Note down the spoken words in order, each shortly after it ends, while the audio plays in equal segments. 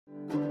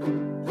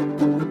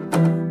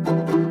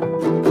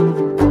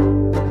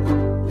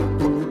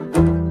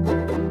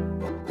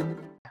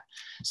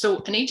So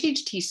an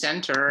HHT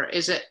center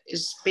is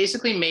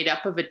basically made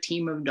up of a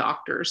team of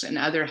doctors and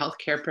other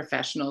healthcare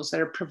professionals that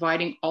are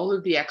providing all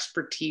of the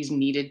expertise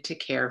needed to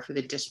care for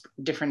the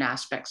different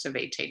aspects of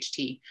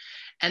HHT.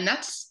 And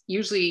that's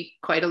usually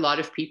quite a lot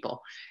of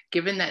people,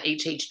 given that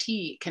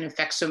HHT can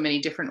affect so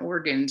many different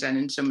organs and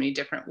in so many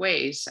different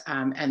ways,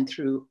 and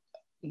through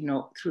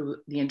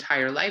the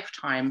entire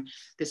lifetime.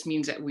 This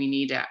means that we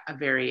need a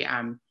very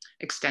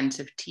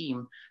extensive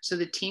team. So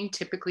the team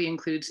typically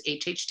includes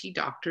HHT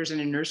doctors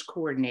and a nurse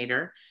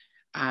coordinator,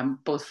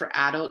 both for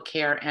adult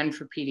care and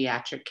for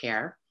pediatric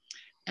care.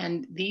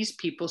 And these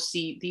people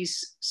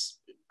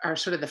are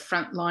sort of the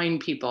frontline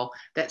people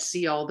that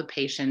see all the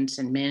patients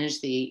and manage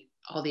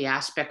all the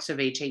aspects of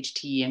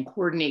HHT and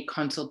coordinate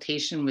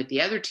consultation with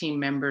the other team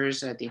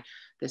members or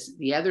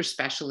the other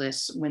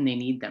specialists when they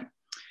need them.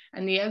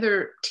 And the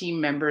other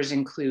team members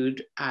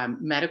include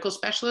medical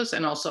specialists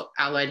and also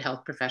allied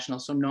health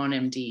professionals, so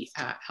non-MD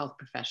health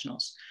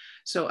professionals.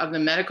 So of the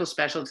medical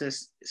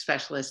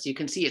specialists, you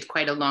can see it's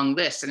quite a long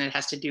list, and it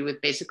has to do with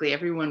basically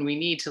everyone we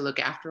need to look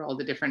after all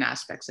the different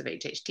aspects of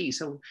HHT.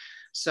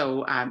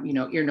 So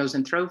ear, nose,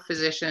 and throat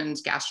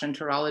physicians,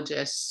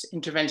 gastroenterologists,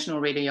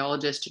 interventional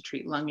radiologists to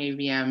treat lung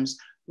AVMs,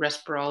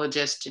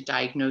 respirologists to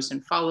diagnose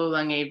and follow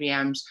lung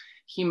AVMs,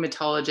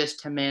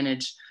 hematologists to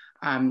manage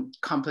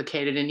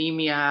complicated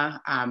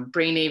anemia,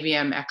 brain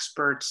AVM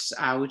experts,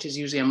 which is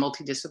usually a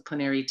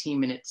multidisciplinary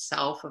team in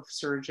itself of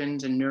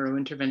surgeons and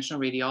neurointerventional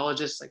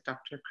radiologists like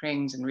Dr.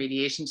 Krings and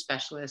radiation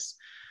specialists,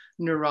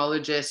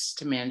 neurologists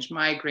to manage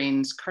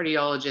migraines,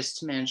 cardiologists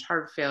to manage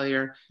heart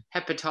failure,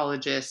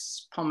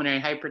 hepatologists,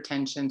 pulmonary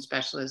hypertension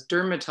specialists,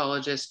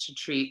 dermatologists to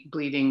treat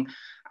bleeding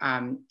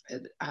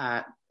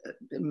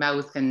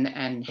mouth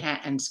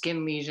and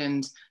skin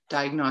lesions,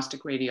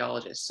 diagnostic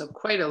radiologists. So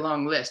quite a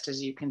long list,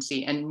 as you can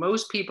see. And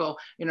most people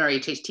in our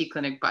HHT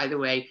clinic, by the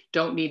way,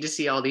 don't need to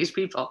see all these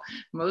people.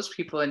 Most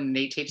people in an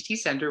HHT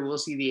center will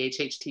see the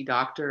HHT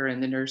doctor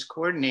and the nurse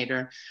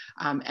coordinator,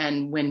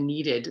 and when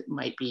needed,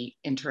 might be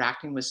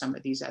interacting with some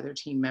of these other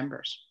team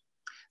members.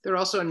 There are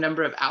also a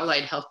number of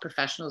allied health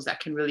professionals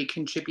that can really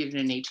contribute in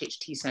an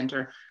HHT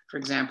center. For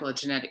example, a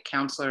genetic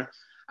counselor,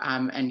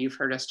 and you've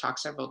heard us talk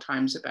several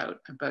times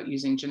about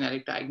using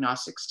genetic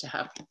diagnostics to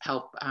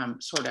help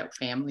sort out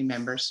family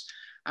members.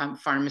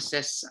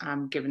 Pharmacists,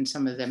 given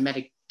some of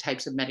the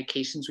types of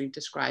medications we've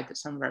described that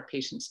some of our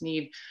patients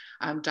need.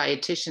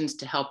 Dietitians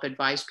to help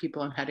advise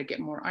people on how to get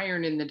more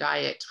iron in the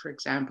diet, for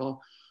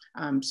example.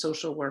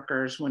 Social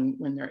workers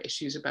when there are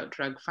issues about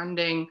drug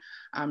funding,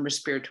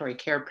 respiratory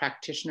care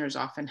practitioners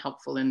often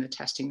helpful in the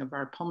testing of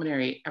our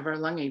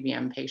lung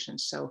AVM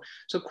patients. So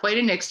quite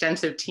an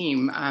extensive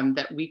team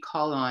that we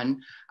call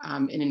on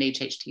in an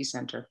HHT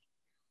center.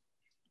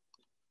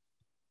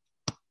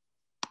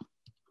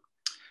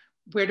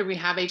 Where do we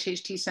have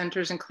HHT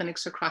centers and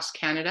clinics across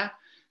Canada?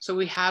 So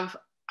we have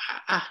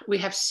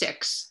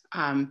 6,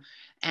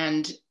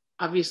 and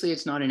obviously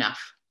it's not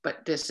enough,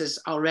 but this is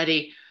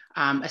already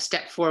a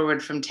step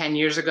forward from 10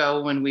 years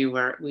ago when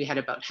we had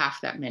about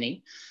half that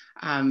many.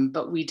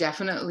 But we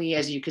definitely,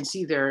 as you can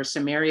see, there are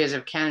some areas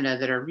of Canada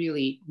that are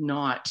really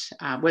not,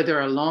 where there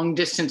are long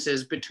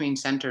distances between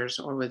centers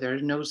or where there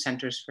are no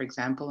centers, for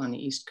example, on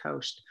the East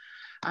Coast.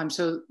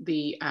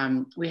 We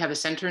have a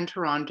center in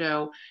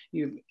Toronto.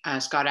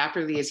 Scott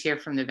Apperley is here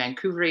from the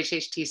Vancouver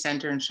HHT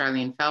Center and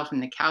Charlene Fell from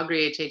the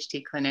Calgary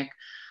HHT Clinic.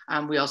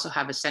 We also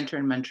have a center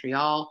in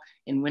Montreal,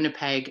 in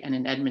Winnipeg, and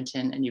in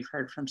Edmonton, and you've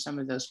heard from some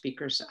of those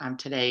speakers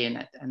today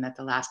and at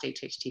the last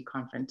HHT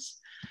conference.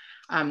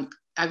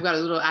 I've got a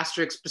little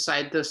asterisk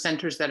beside those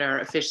centers that are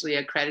officially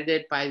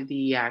accredited by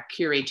the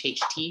Cure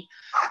HHT,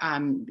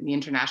 the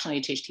International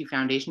HHT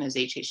Foundation, as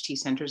HHT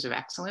Centers of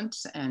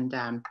Excellence, and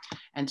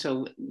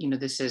so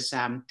this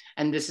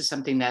is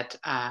something that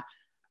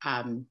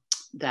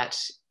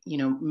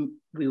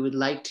we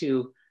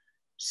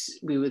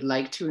would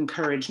like to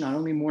encourage not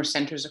only more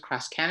centers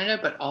across Canada,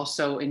 but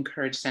also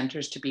encourage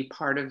centers to be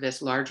part of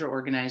this larger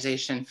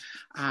organization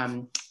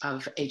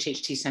of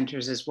HHT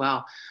centers as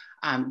well,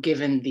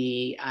 given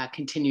the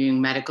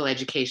continuing medical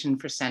education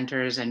for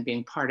centers and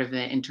being part of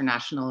the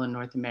international and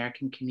North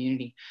American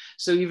community.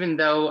 So even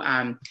though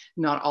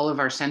not all of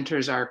our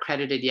centers are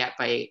accredited yet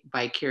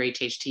by Cure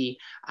HHT,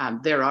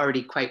 they're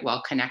already quite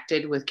well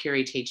connected with Cure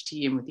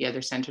HHT and with the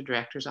other center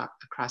directors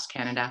across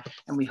Canada.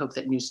 And we hope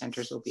that new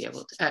centers will be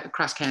able to,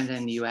 across Canada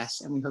and the US,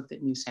 and we hope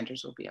that new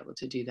centers will be able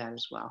to do that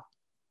as well.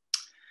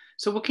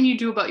 So what can you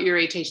do about your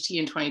HHT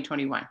in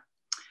 2021?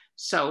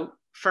 So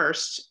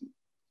first,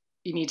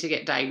 you need to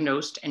get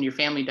diagnosed and your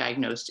family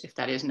diagnosed if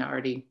that hasn't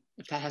already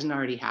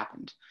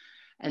happened.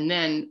 And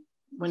then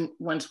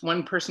once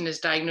one person is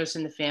diagnosed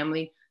in the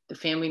family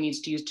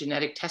needs to use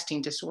genetic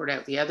testing to sort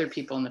out the other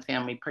people in the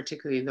family,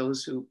 particularly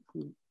those who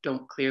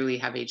don't clearly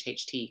have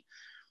HHT.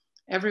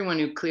 Everyone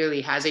who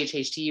clearly has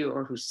HHT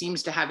or who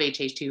seems to have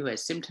HHT, who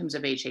has symptoms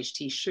of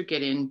HHT, should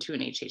get into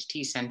an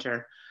HHT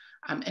center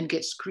and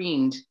get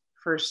screened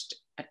first,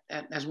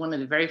 as one of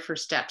the very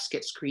first steps,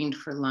 get screened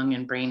for lung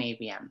and brain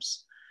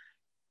AVMs.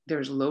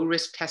 There's low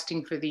risk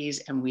testing for these,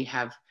 and we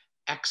have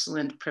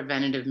excellent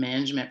preventative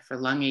management for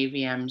lung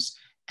AVMs,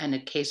 and a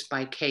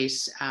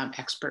case-by-case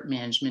expert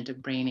management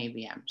of brain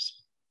AVMs.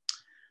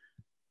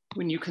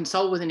 When you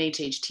consult with an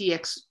HHT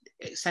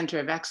Center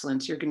of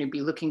Excellence, you're going to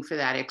be looking for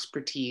that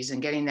expertise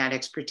and getting that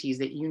expertise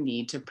that you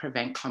need to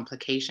prevent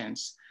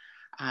complications,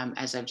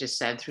 as I've just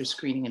said, through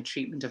screening and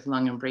treatment of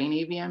lung and brain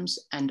AVMs,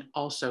 and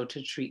also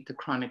to treat the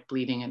chronic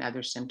bleeding and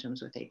other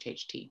symptoms with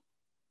HHT.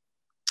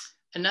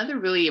 Another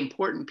really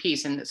important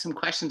piece, and some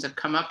questions have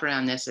come up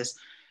around this,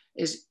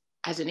 is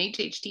as an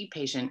HHT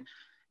patient,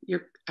 we're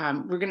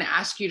going to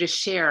ask you to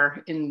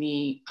share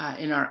in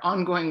our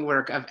ongoing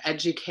work of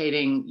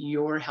educating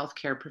your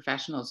healthcare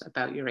professionals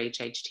about your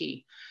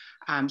HHT.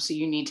 So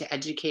you need to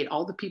educate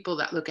all the people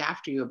that look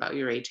after you about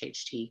your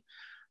HHT.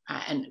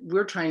 And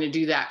we're trying to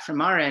do that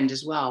from our end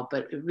as well,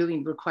 but it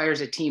really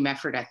requires a team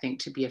effort, I think,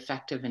 to be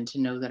effective and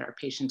to know that our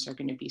patients are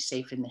going to be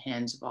safe in the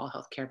hands of all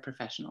healthcare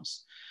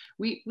professionals.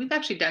 We've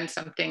actually done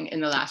something in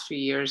the last few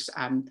years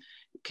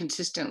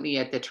consistently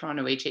at the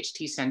Toronto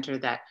HHT Centre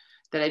that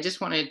I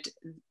just wanted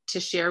to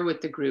share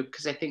with the group,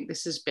 because I think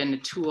this has been a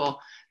tool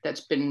that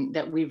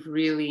we've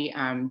really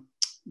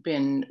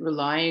been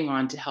relying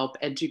on to help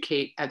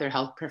educate other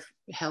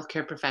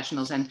healthcare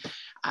professionals. And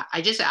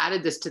I just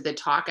added this to the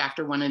talk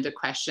after one of the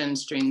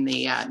questions during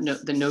the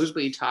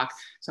nosebleed talk.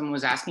 Someone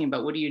was asking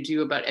about, what do you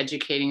do about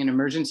educating an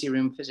emergency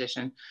room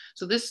physician?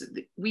 So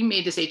we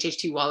made this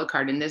HHT wallet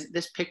card, and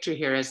this picture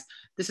here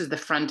this is the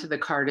front of the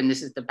card and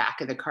this is the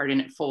back of the card,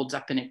 and it folds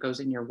up and it goes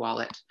in your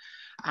wallet.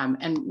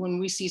 And when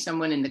we see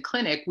someone in the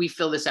clinic, we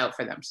fill this out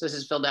for them. So this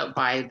is filled out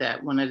by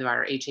one of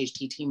our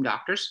HHT team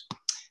doctors.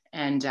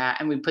 And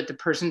we put the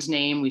person's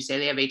name, we say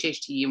they have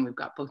HHT, and we've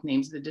got both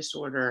names of the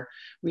disorder.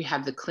 We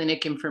have the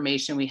clinic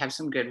information. We have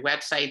some good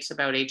websites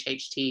about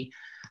HHT.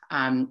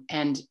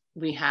 And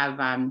we have,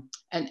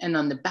 and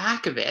on the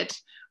back of it,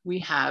 we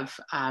have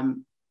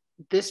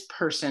this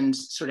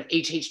person's sort of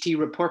HHT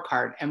report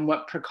card and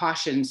what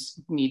precautions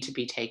need to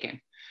be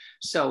taken.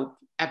 So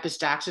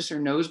epistaxis or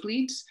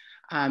nosebleeds,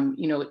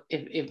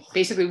 if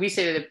basically we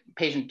say to the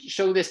patient,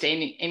 show this to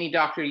any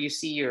doctor you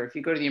see, or if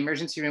you go to the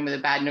emergency room with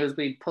a bad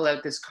nosebleed, pull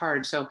out this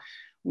card. So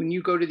when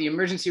you go to the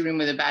emergency room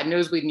with a bad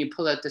nosebleed and you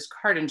pull out this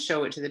card and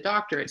show it to the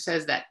doctor, it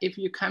says that if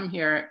you come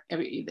here,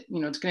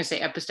 it's going to say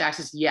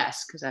epistaxis,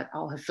 yes, because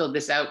I'll have filled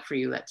this out for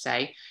you, let's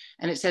say.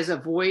 And it says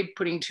avoid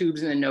putting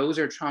tubes in the nose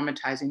or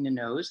traumatizing the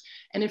nose.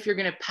 And if you're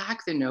going to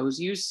pack the nose,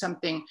 use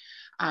something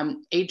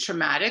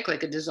atraumatic,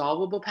 like a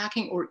dissolvable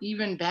packing, or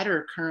even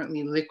better,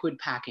 currently liquid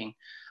packing.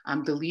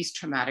 The least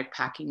traumatic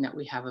packing that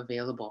we have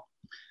available.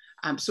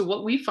 So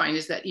what we find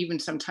is that even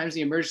sometimes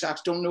the emergency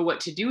docs don't know what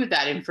to do with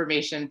that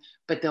information,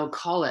 but they'll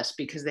call us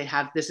because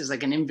this is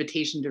like an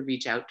invitation to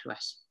reach out to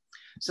us.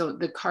 So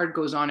the card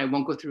goes on, I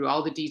won't go through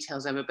all the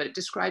details of it, but it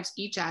describes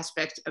each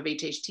aspect of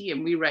HHT,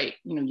 and we write,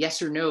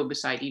 yes or no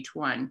beside each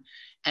one.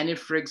 And if,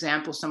 for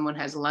example, someone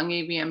has lung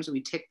AVMs,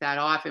 we tick that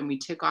off, and we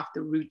tick off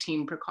the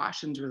routine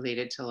precautions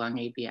related to lung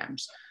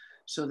AVMs.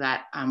 So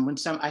that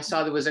I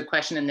saw there was a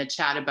question in the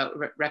chat about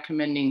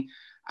recommending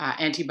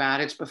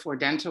antibiotics before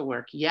dental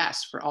work.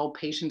 Yes, for all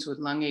patients with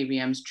lung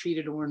AVMs,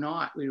 treated or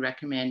not, we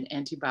recommend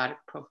antibiotic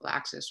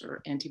prophylaxis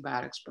or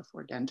antibiotics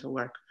before dental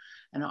work,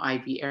 an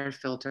IV air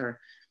filter,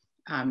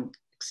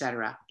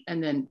 etc.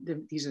 And then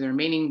these are the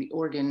remaining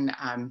organ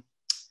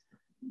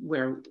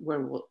where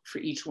for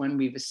each one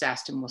we've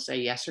assessed, and we'll say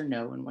yes or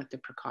no and what the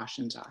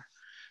precautions are.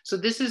 So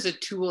this is a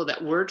tool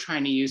that we're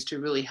trying to use to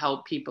really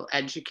help people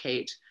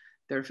educate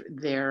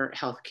their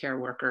healthcare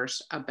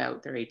workers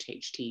about their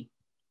HHT,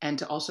 and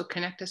to also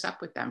connect us up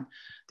with them.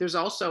 There's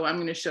also, I'm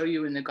going to show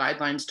you in the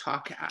guidelines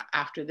talk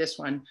after this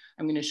one,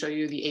 I'm going to show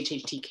you the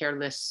HHT care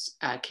lists,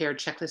 care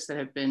checklists that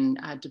have been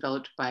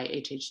developed by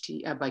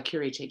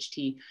Cure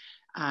HHT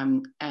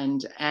and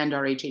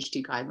our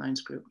HHT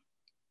guidelines group.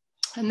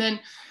 And then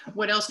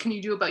what else can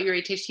you do about your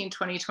HHT in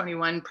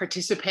 2021?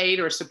 Participate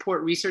or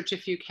support research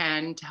if you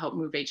can to help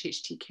move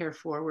HHT care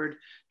forward.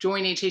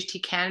 Join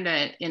HHT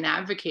Canada in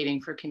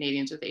advocating for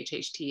Canadians with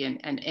HHT,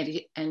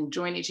 and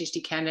join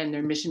HHT Canada in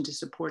their mission to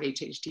support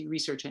HHT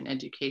research and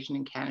education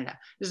in Canada.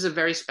 This is a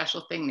very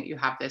special thing that you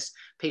have this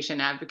patient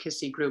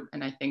advocacy group,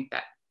 and I think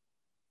that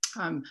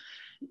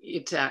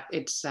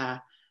it's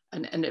an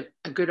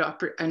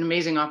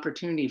amazing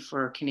opportunity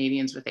for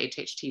Canadians with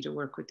HHT to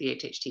work with the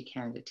HHT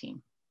Canada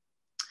team.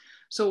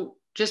 So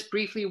just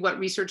briefly, what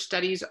research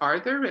studies are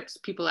there? If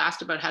people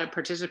asked about how to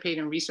participate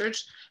in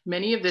research,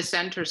 many of the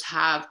centers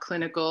have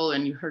clinical,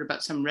 and you heard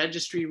about some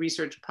registry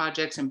research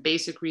projects and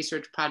basic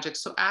research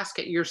projects. So ask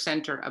at your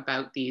center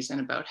about these and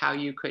about how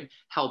you could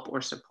help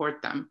or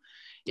support them.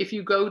 If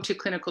you go to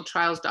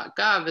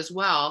clinicaltrials.gov as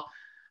well,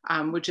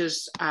 which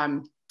is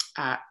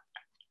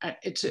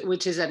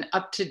an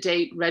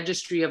up-to-date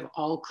registry of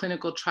all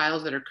clinical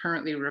trials that are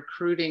currently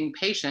recruiting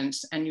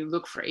patients, and you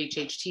look for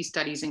HHT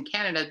studies in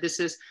Canada, this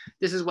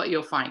is what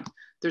you'll find.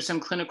 There's some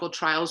clinical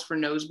trials for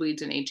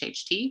nosebleeds and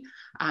HHT,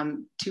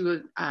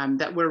 two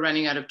that we're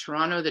running out of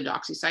Toronto, the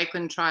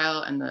doxycycline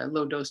trial and the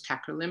low-dose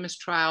tacrolimus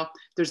trial.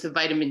 There's the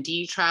vitamin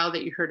D trial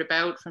that you heard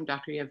about from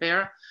Dr.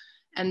 Yaver.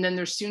 And then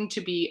there's soon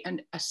to be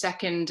a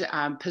second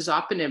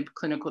pazopanib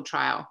clinical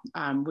trial,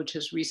 which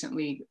has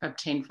recently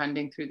obtained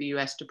funding through the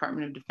US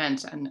Department of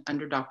Defense and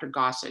under Dr.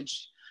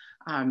 Gossage.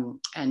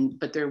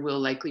 But there will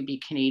likely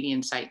be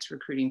Canadian sites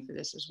recruiting for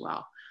this as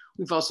well.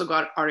 We've also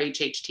got our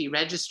HHT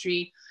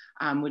registry,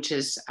 which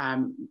is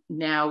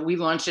now, we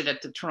launched it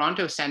at the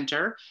Toronto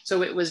Centre.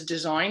 So it was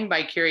designed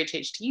by Cure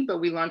HHT, but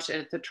we launched it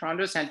at the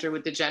Toronto Centre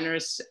with the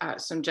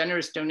some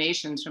generous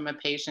donations from a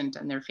patient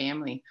and their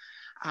family.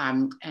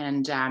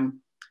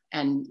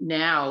 And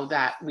now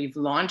that we've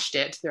launched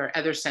it, there are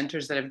other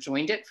centers that have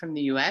joined it from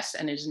the US,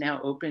 and it is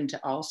now open to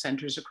all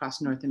centers across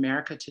North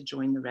America to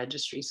join the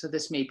registry. So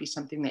this may be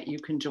something that you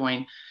can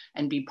join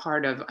and be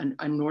part of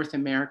a North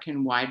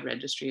American wide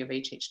registry of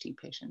HHT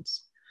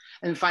patients.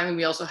 And finally,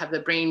 we also have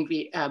the brain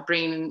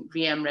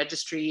VM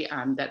registry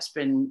that's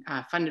been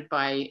funded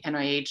by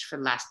NIH for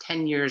the last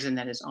 10 years and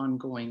that is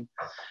ongoing.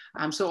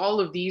 So all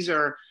of these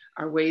are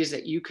ways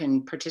that you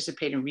can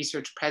participate in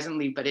research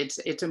presently, but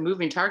it's a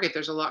moving target.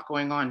 There's a lot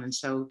going on. And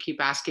so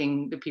keep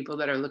asking the people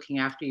that are looking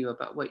after you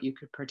about what you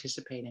could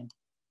participate in.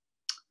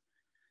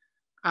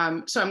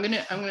 So I'm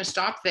gonna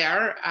stop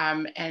there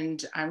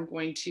and I'm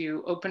going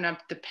to open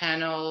up the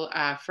panel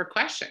for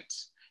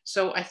questions.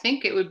 So I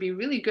think it would be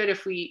really good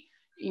if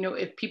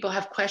if people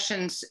have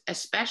questions,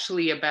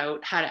 especially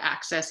about how to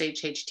access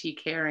HHT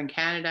care in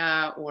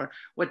Canada, or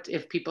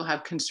if people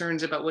have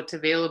concerns about what's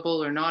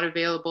available or not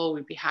available,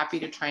 we'd be happy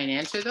to try and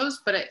answer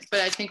those. But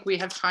I think we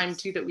have time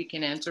too that we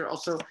can answer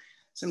also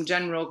some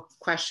general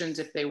questions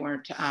if they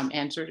weren't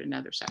answered in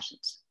other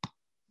sessions.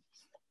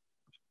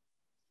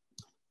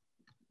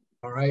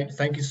 All right,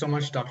 thank you so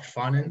much, Dr.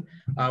 Faughnan.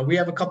 We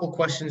have a couple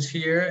questions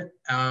here,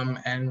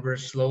 and we're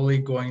slowly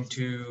going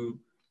to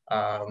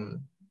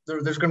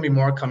there's going to be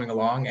more coming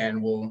along,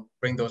 and we'll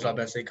bring those up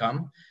as they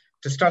come.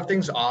 To start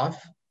things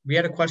off, we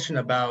had a question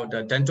about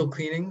dental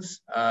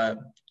cleanings. Do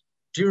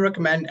you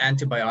recommend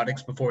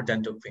antibiotics before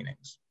dental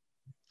cleanings?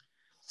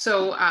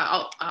 So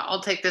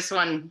I'll take this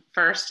one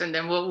first, and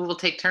then we'll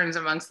take turns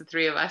amongst the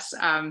three of us.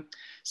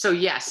 So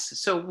yes,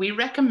 so we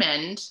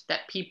recommend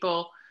that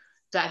people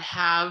that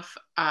have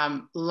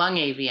lung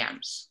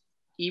AVMs,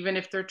 even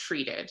if they're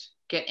treated,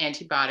 get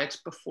antibiotics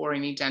before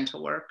any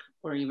dental work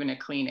or even a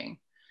cleaning.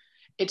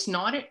 It's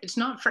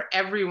not for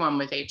everyone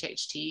with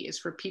HHT. It's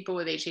for people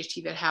with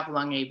HHT that have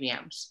lung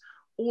AVMs,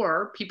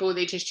 or people with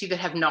HHT that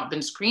have not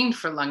been screened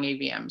for lung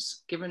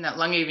AVMs, given that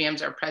lung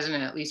AVMs are present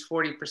in at least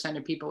 40%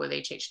 of people with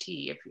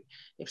HHT.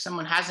 If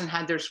someone hasn't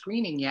had their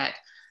screening yet,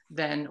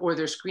 or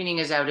their screening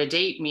is out of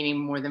date, meaning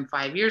more than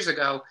 5 years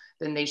ago,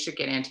 then they should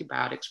get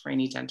antibiotics for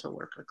any dental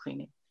work or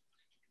cleaning.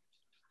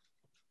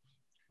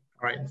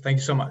 All right, thank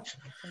you so much.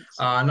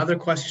 Another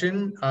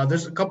question,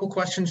 there's a couple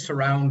questions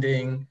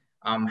surrounding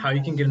how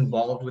you can get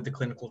involved with the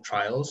clinical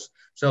trials.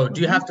 So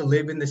do you have to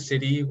live in the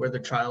city where the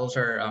trials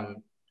are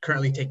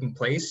currently taking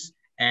place?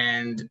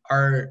 And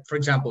for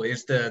example,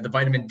 is the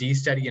vitamin D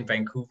study in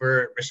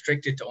Vancouver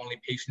restricted to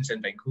only patients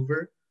in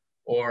Vancouver?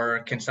 Or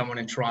can someone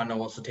in Toronto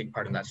also take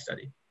part in that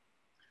study?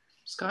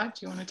 Scott,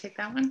 do you want to take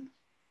that one?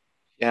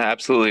 Yeah,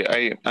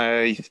 absolutely.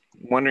 I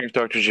wonder if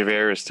Dr.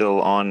 Javert is still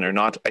on or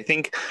not. I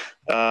think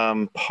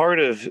part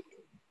of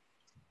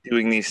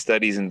doing these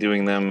studies and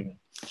doing them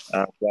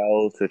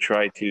well to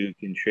try to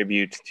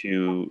contribute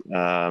to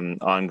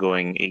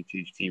ongoing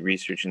HHT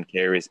research and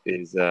care is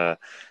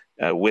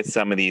with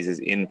some of these is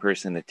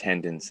in-person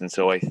attendance. And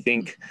so I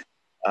think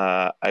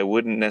I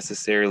wouldn't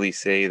necessarily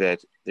say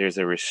that there's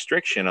a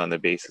restriction on the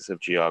basis of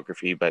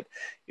geography, but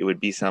it would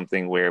be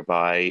something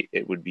whereby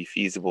it would be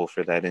feasible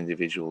for that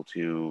individual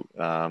to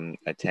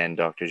attend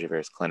Dr.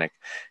 Javert's clinic.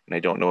 And I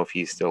don't know if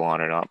he's still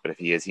on or not, but if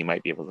he is, he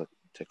might be able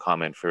to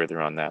comment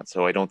further on that.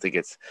 So I don't think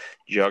it's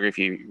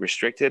geography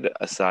restricted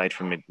aside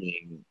from it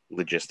being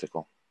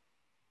logistical.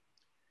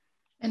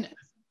 And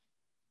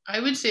I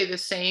would say the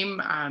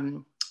same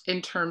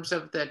in terms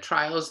of the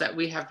trials that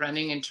we have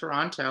running in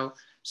Toronto.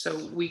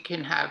 So we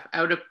can have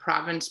out of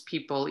province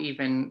people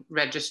even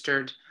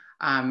registered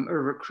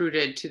or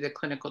recruited to the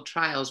clinical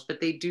trials, but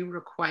they do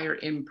require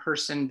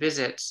in-person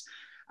visits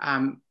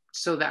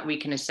so that we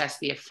can assess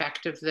the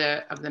effect of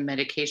the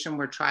medication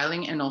we're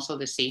trialing and also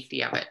the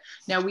safety of it.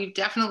 Now, we've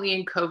definitely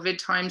in COVID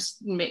times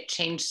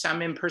changed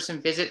some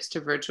in-person visits to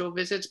virtual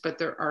visits, but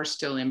there are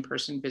still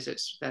in-person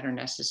visits that are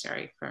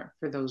necessary for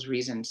those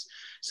reasons.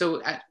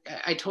 So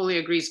I totally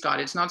agree,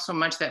 Scott. It's not so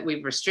much that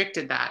we've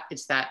restricted that,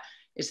 it's that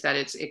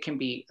it can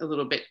be a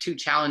little bit too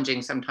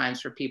challenging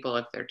sometimes for people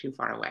if they're too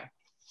far away.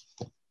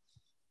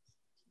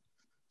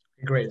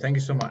 Great, thank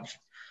you so much.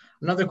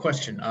 Another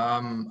question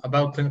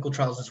about clinical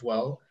trials as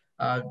well.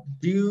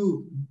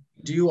 Do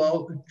you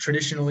all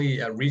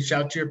traditionally reach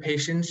out to your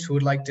patients who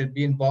would like to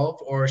be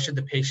involved, or should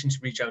the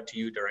patients reach out to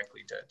you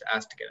directly to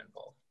ask to get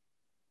involved?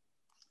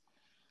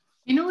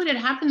 You know what, it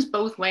happens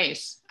both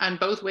ways, and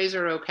both ways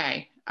are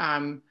okay.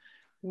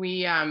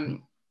 We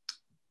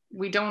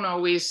don't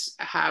always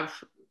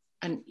have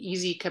an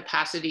easy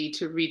capacity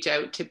to reach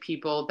out to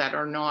people that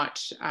are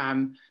not,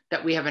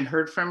 that we haven't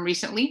heard from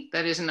recently.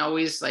 That isn't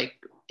always like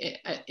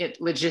it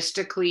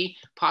logistically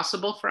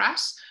possible for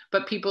us.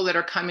 But people that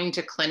are coming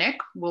to clinic,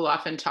 we'll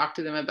often talk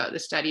to them about the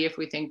study if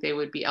we think they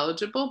would be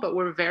eligible. But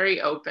we're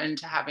very open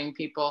to having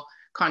people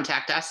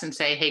contact us and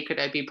say, hey, could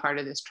I be part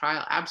of this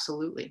trial?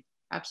 Absolutely.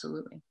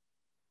 Absolutely.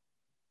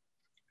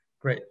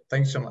 Great.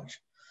 Thanks so much.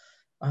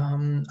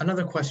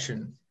 Another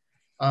question.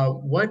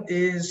 What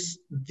is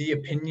the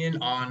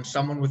opinion on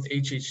someone with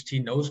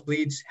HHT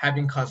nosebleeds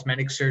having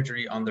cosmetic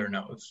surgery on their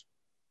nose?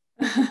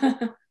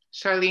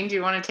 Charlene, do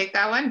you want to take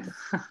that one?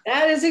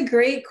 That is a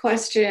great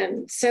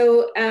question.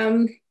 So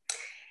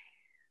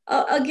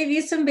I'll give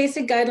you some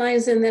basic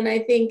guidelines, and then I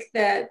think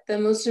that the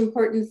most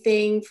important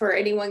thing for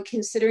anyone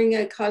considering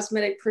a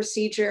cosmetic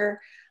procedure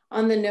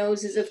on the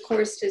nose is, of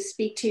course, to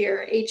speak to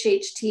your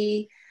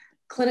HHT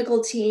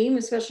clinical team,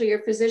 especially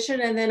your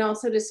physician, and then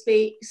also to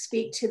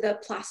speak to the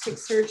plastic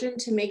surgeon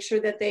to make sure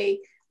that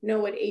they know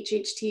what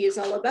HHT is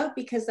all about,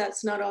 because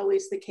that's not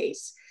always the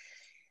case.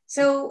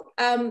 So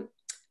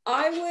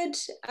I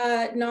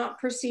would not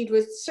proceed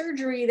with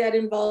surgery that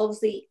involves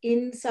the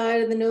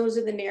inside of the nose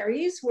or the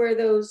nares, where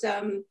those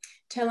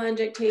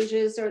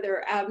telangiectasias or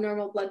their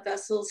abnormal blood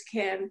vessels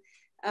can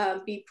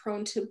be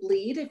prone to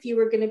bleed. If you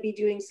were going to be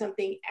doing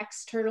something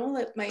external,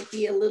 it might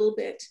be a little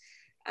bit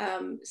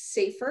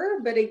safer.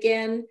 But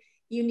again,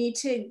 you need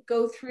to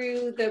go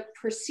through the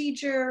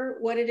procedure,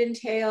 what it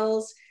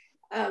entails,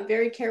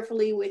 very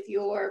carefully with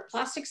your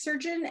plastic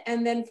surgeon.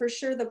 And then for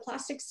sure, the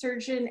plastic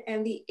surgeon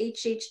and the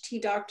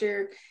HHT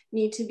doctor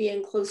need to be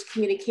in close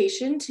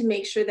communication to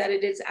make sure that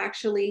it is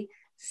actually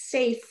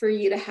safe for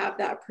you to have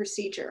that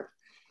procedure.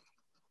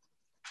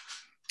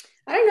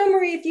 I don't know,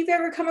 Marie, if you've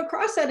ever come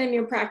across that in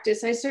your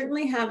practice. I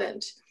certainly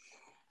haven't.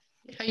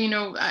 You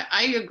know,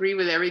 I agree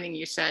with everything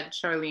you said,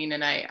 Charlene,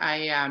 and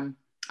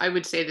I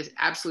would say this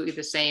absolutely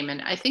the same.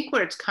 And I think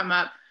where it's come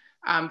up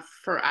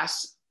for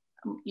us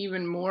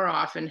even more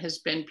often has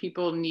been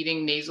people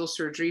needing nasal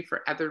surgery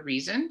for other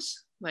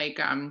reasons, like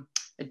a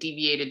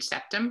deviated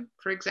septum,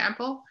 for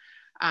example.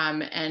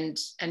 And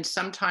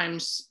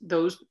sometimes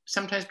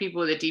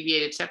people with a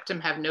deviated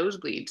septum have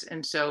nosebleeds.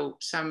 And so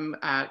some,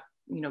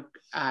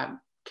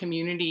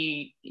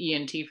 community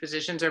ENT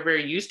physicians are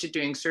very used to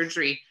doing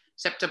surgery,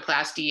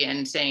 septoplasty,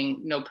 and saying,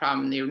 no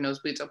problem, your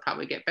nosebleeds will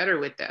probably get better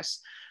with this.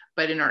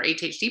 But in our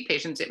HHT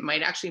patients, it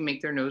might actually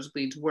make their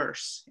nosebleeds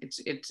worse.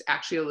 It's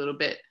actually a little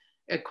bit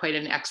quite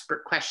an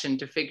expert question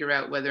to figure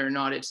out whether or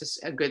not it's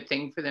a good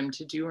thing for them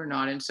to do or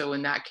not. And so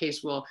in that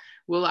case, we'll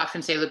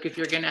often say, look, if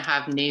you're going to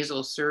have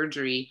nasal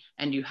surgery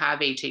and you have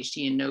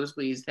HHT and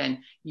nosebleeds,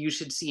 then you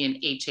should see an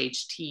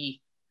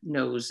HHT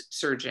nose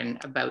surgeon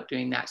about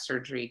doing that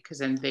surgery, because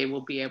then they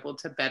will be able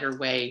to better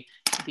weigh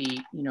the,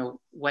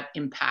 what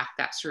impact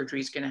that surgery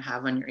is going to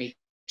have on your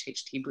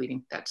HHT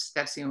bleeding. That's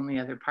the only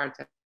other part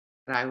that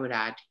I would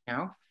add,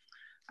 Yeah,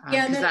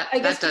 and then, I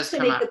guess just to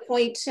make the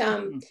point,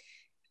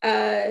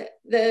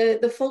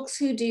 the folks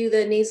who do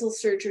the nasal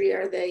surgery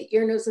are the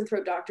ear, nose, and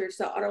throat doctors,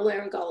 the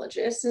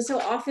otolaryngologists. And so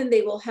often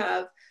they will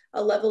have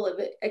a level of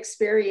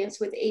experience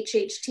with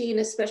HHT, and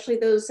especially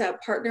those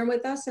that partner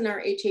with us in our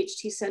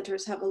HHT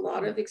centers have a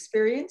lot of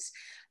experience.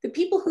 The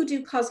people who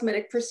do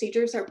cosmetic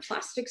procedures are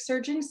plastic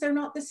surgeons. They're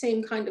not the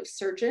same kind of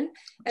surgeon.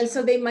 And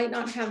so they might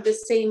not have the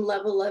same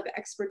level of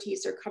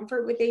expertise or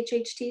comfort with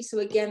HHT. So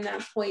again,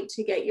 that point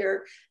to get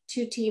your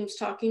two teams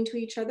talking to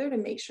each other to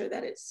make sure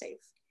that it's safe.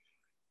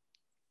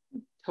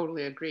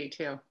 Totally agree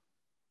too.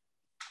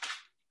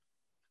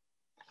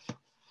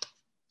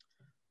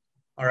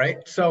 All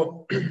right,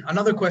 so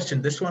another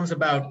question. This one's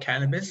about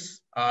cannabis.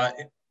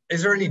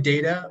 Is there any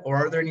data or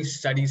are there any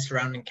studies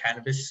surrounding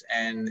cannabis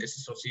and its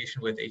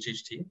association with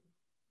HHT?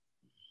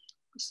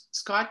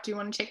 Scott, do you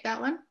want to take that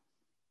one?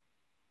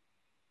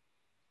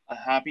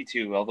 Happy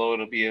to, although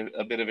it'll be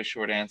a bit of a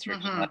short answer.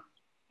 Mm-hmm. I'm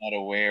not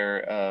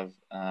aware of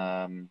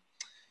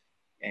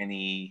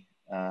any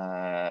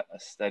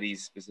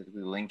studies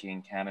specifically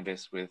linking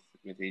cannabis with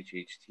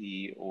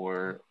HHT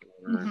or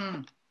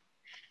mm-hmm.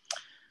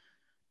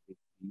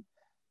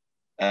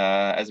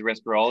 As a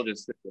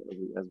respirologist,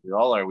 as we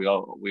all are, we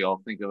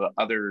all think of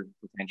other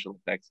potential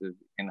effects of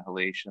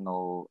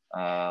inhalational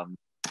of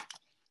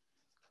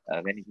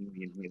anything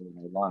we inhale in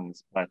our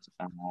lungs, but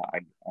I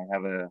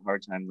have a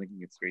hard time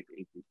linking it straight to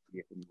HHT.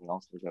 If anyone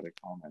else has other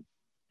comments.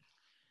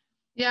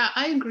 Yeah,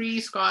 I agree,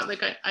 Scott.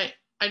 Like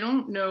I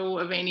don't know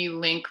of any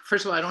link.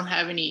 First of all, I don't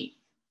have any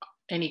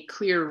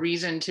clear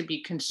reason to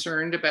be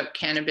concerned about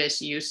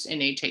cannabis use in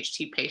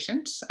HHT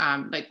patients,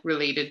 like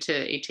related to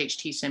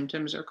HHT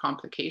symptoms or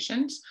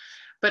complications.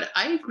 But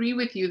I agree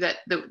with you that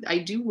I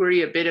do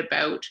worry a bit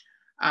about,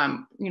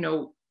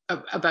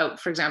 about,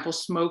 for example,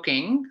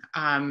 smoking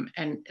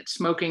and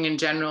smoking in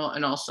general,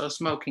 and also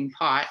smoking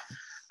pot.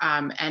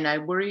 And I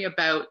worry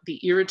about the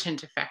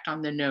irritant effect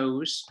on the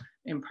nose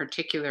in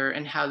particular,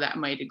 and how that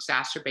might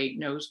exacerbate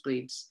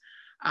nosebleeds.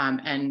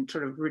 And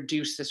sort of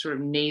reduce the sort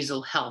of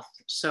nasal health.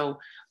 So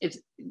it's,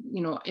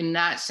 in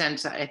that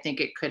sense, I think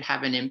it could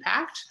have an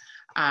impact.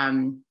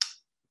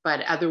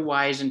 But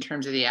otherwise, in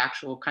terms of the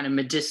actual kind of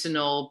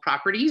medicinal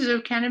properties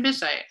of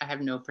cannabis, I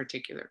have no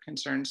particular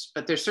concerns.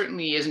 But there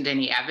certainly isn't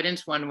any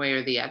evidence one way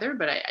or the other,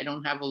 but I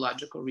don't have a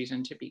logical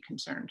reason to be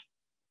concerned.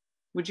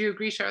 Would you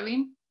agree,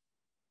 Charlene?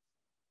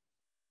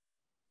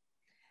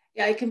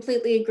 Yeah, I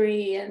completely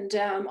agree. And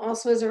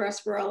also as a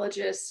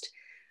respirologist,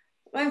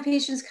 I have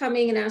patients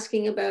coming and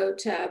asking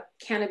about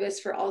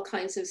cannabis for all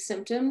kinds of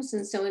symptoms.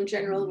 And so in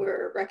general,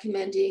 we're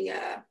recommending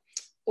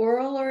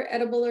oral or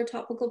edible or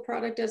topical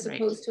product as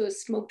opposed to a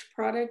smoked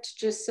product,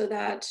 just so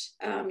that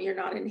you're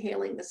not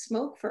inhaling the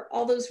smoke for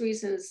all those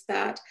reasons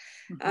that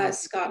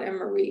Scott and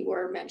Marie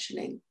were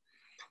mentioning.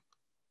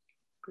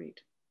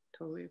 Great,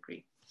 totally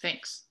agree.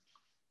 Thanks.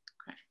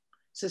 Okay.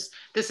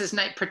 This is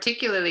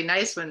particularly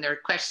nice when there are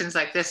questions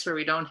like this where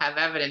we don't have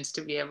evidence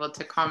to be able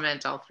to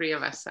comment, all three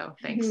of us. So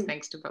thanks,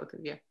 thanks to both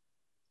of you.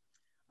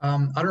 I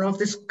don't know if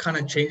this kind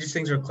of changes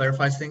things or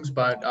clarifies things,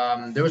 but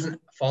there was a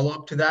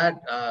follow-up to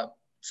that.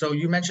 So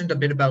you mentioned a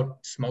bit about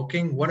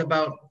smoking. What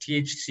about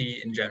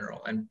THC in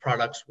general and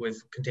products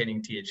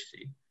containing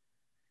THC?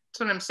 That's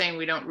what I'm saying.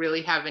 We don't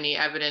really have any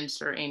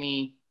evidence or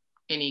any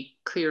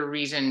clear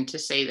reason to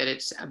say that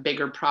it's a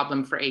bigger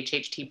problem for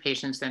HHT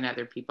patients than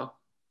other people.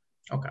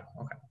 Okay.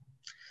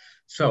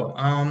 So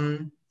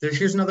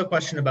here's another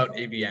question about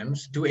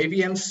AVMs. Do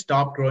AVMs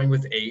stop growing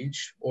with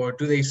age, or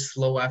do they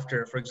slow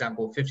after, for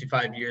example,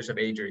 55 years of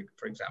age,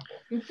 for example?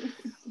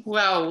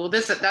 Well,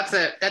 that's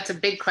a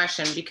big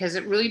question, because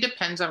it really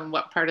depends on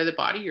what part of the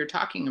body you're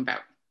talking about.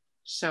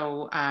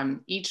 So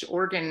each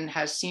organ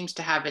seems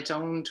to have its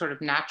own sort of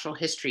natural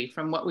history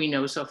from what we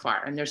know so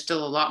far. And there's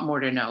still a lot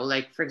more to know.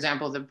 Like, for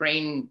example, the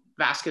brain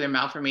vascular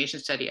malformation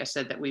study I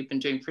said that we've been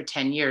doing for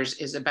 10 years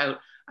is about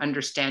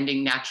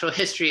understanding natural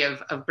history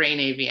of brain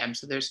AVM.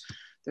 So there's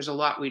a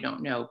lot we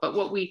don't know. But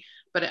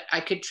I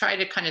could try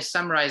to kind of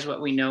summarize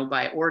what we know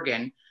by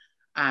organ.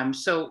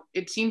 So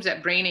it seems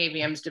that brain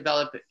AVMs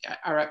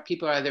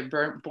people are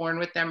either born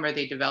with them or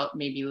they develop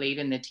maybe late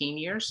in the teen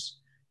years.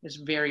 It's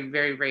very,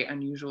 very, very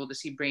unusual to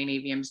see brain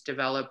AVMs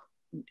develop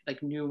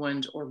like new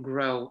ones or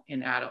grow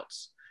in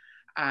adults.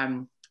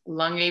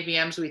 Lung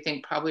AVMs, we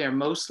think probably are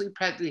mostly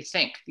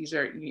these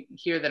are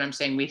here that I'm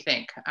saying we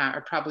think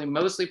are probably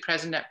mostly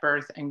present at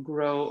birth and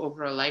grow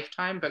over a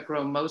lifetime, but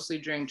grow mostly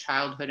during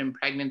childhood and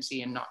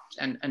pregnancy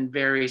and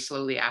very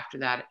slowly after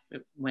that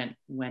when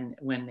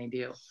they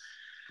do.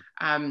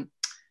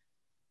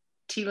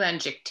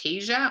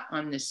 Telangiectasia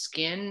on the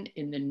skin,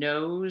 in the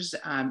nose,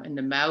 in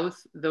the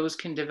mouth, those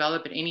can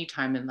develop at any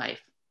time in life.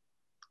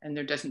 And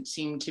there doesn't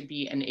seem to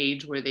be an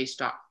age where they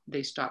stop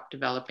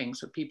developing.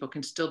 So people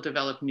can still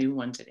develop new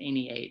ones at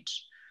any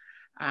age.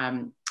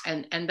 And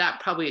that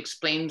probably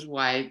explains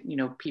why,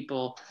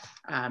 people,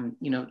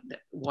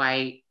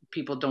 why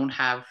people don't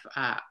have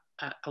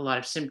a lot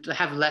of symptoms,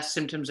 have less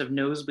symptoms of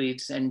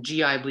nosebleeds and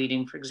GI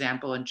bleeding, for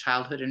example, in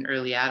childhood and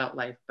early adult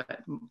life,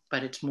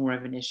 but it's more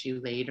of an issue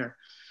later.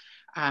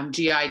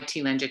 GI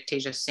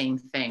telangiectasia, same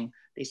thing.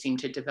 They seem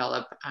to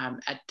develop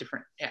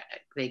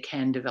they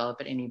can develop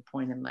at any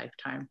point in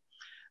lifetime.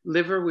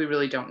 Liver, we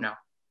really don't know.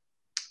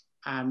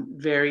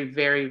 Very,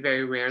 very,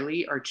 very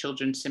rarely are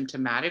children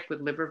symptomatic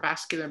with liver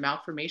vascular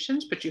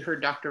malformations, but you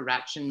heard Dr.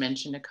 Ratchin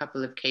mention a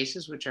couple of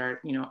cases, which are,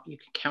 you can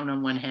count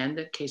on one hand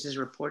the cases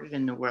reported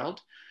in the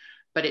world.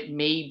 But it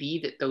may be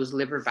that those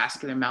liver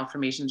vascular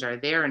malformations are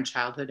there in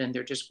childhood and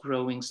they're just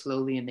growing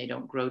slowly and they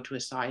don't grow to a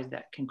size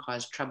that can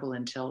cause trouble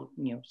until,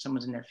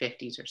 someone's in their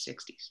 50s or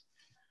 60s.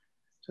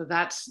 So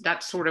that's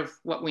sort of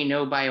what we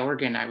know by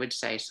organ, I would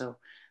say. So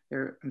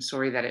I'm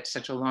sorry that it's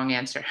such a long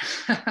answer.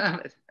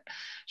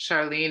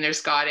 Charlene or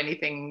Scott,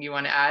 anything you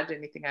want to add?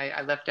 Anything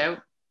I left out?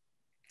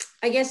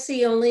 I guess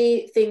the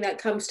only thing that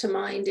comes to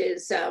mind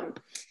is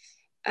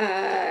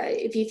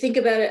if you think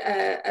about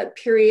a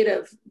period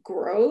of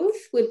growth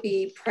would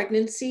be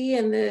pregnancy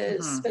and the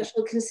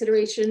special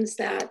considerations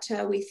that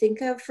we think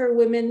of for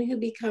women who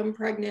become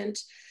pregnant,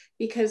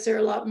 because there are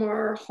a lot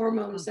more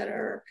hormones that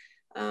are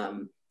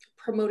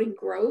promoting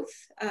growth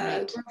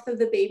of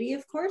the baby,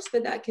 of course,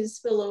 but that can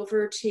spill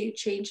over to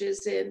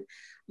changes in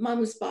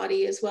mom's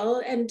body as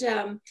well. And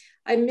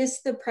I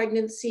missed the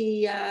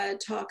pregnancy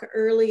talk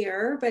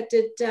earlier, but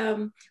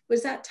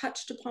was that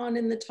touched upon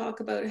in the talk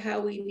about how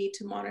we need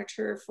to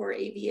monitor for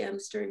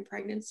AVMs during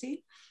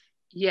pregnancy?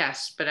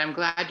 Yes, but I'm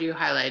glad you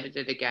highlighted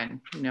it again,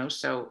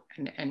 so,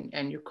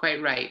 and you're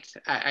quite right.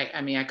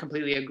 I mean, I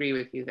completely agree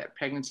with you that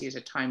pregnancy is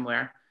a time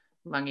where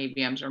lung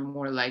AVMs are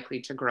more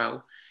likely to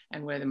grow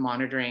and where the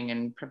monitoring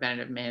and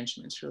preventative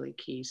management is really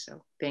key.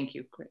 So thank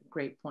you.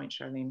 Great point,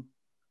 Charlene.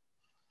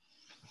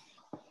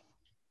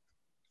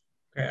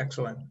 Okay,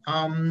 excellent.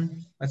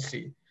 Let's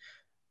see.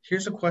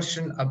 Here's a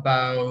question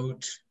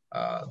about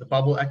the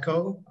bubble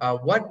echo.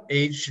 What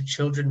age should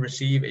children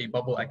receive a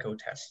bubble echo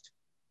test?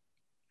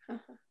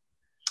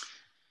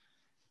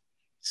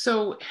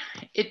 So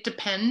it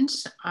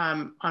depends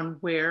on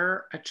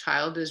where a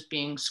child is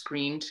being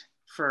screened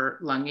for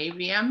lung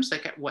AVMs,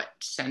 like at what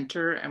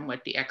center and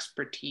what the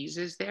expertise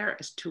is there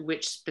as to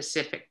which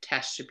specific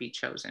test should be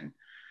chosen.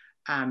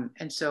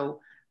 And so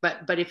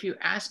But if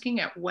you're asking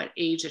at what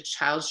age a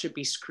child should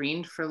be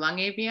screened for lung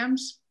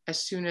AVMs,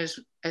 as soon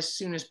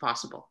as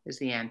possible is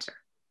the answer.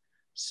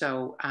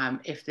 So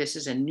if this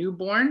is a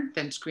newborn,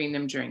 then screen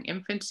them during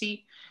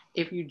infancy.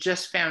 If you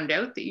just found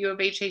out that you have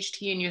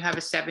HHT and you have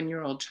a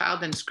 7-year-old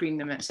child, then screen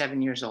them at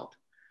 7 years old.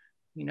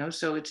 You know,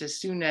 so it's as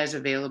soon as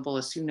available,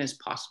 as soon as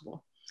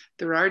possible.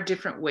 There are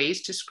different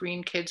ways to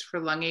screen kids for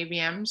lung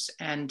AVMs,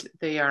 and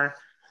there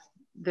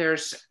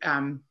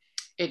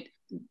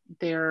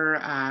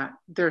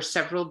are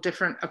several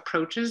different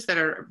approaches that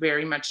are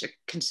very much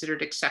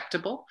considered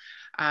acceptable,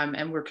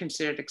 and were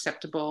considered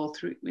acceptable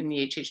in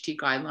the HHT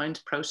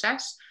guidelines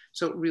process.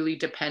 So it really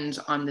depends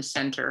on the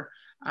center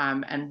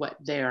and what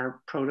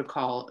their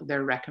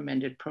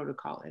recommended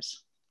protocol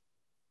is.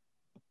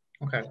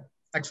 Okay,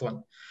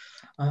 excellent.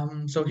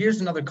 So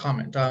here's another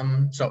comment.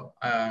 I'm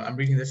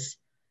reading this.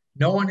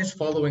 No one is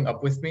following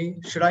up with me.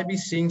 Should I be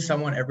seeing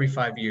someone every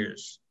 5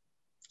 years?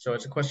 So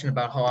it's a question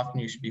about how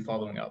often you should be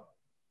following up.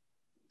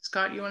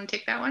 Scott, you want to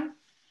take that one?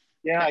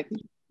 Yeah, I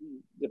think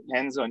it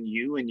depends on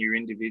you and your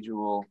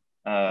individual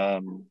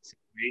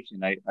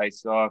situation. I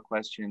saw a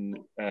question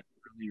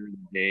earlier in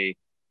the day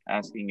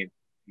asking if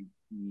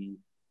the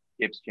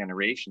Gibbs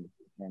generation,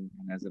 and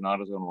as an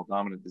autosomal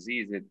dominant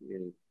disease,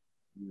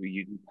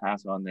 you do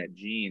pass on that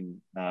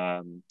gene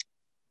to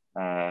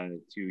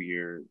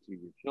your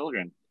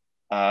children,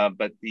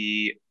 but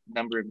the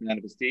number of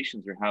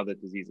manifestations or how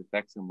that disease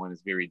affects someone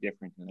is very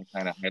different, and it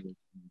kind of highlights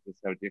just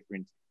how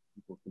different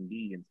people can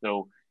be. And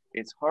so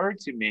it's hard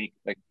to make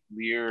a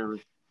clear,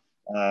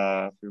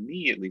 for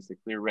me at least, a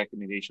clear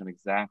recommendation on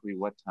exactly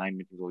what time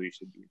interval you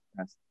should be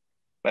assessed.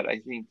 But I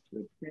think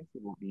the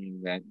principle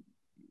being that,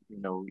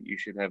 you know, you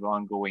should have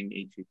ongoing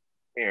HHT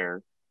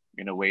care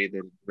in a way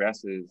that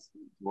addresses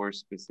your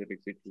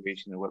specific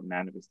situation and what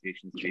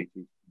manifestations of HHT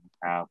you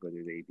have,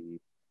 whether they be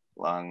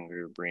lung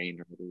or brain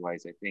or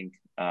otherwise, I think.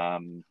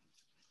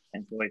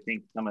 And so I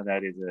think some of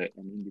that is an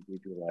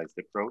individualized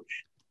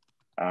approach.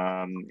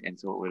 And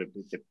so it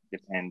would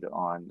depend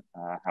on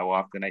how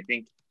often. I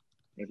think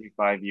every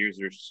 5 years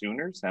or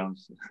sooner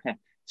sounds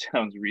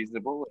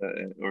reasonable,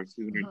 or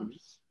sooner to me.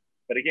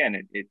 But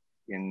again, it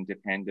can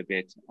depend a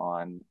bit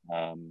on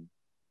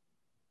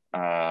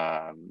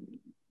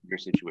your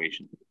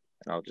situation.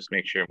 And I'll just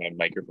make sure my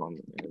microphone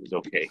is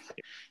okay.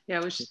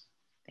 Yeah,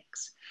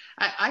 thanks.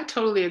 I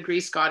totally agree,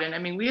 Scott. And I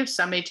mean, we have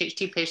some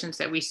HHT patients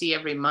that we see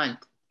every month,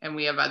 and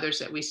we have others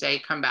that we say,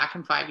 come back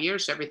in 5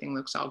 years, everything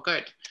looks all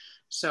good.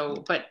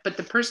 So, but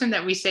the person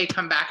that we say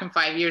come back in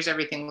 5 years,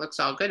 everything looks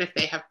all good. If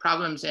they have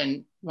problems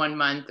in 1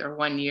 month or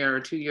 1 year or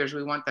 2 years,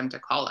 we want them to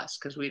call us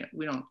because we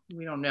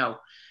don't know.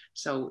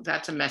 So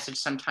that's a message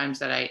sometimes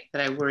that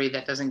I worry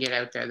that doesn't get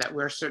out there, that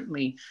we're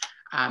certainly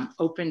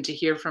open to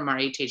hear from our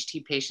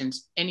HHT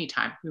patients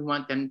anytime. We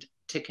want them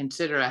to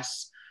consider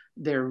us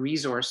their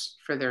resource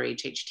for their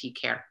HHT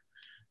care.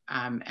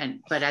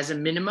 But as a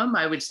minimum,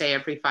 I would say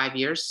every 5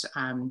 years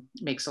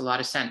makes a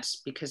lot of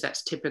sense, because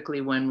that's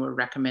typically when we're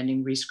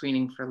recommending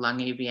rescreening for lung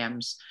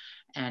AVMs.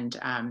 And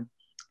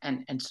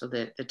so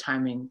the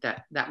timing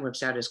that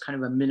works out is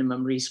kind of a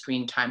minimum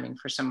rescreen timing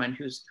for someone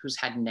who's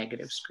had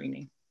negative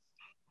screening.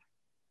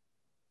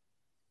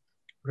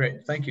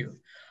 Great, thank you.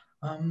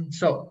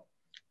 So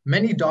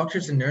many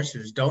doctors and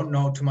nurses don't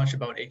know too much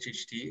about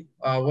HHT.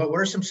 What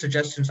are some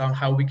suggestions on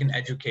how we can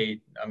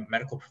educate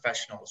medical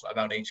professionals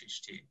about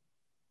HHT?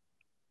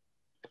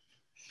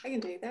 I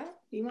can take that.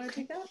 Do you want to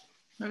take that?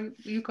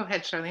 You go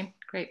ahead, Charlene.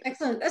 Great.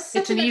 Excellent. That's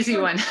such an easy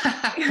one.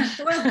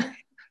 Well,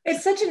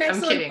 it's such an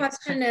excellent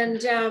question,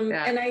 and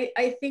and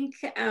I think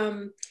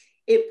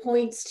it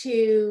points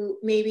to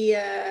maybe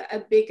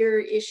a bigger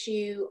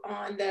issue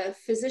on the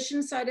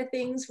physician side of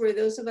things, where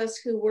those of us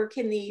who work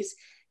in these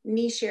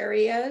niche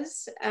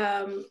areas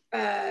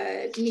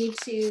need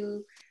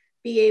to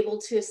be able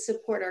to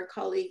support our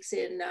colleagues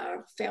in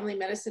family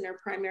medicine or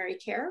primary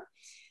care.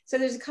 So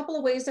there's a couple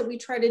of ways that we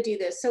try to do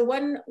this. So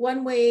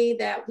one way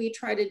that we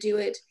try to do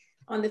it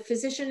on the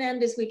physician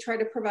end is we try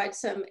to provide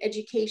some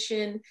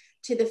education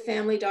to the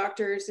family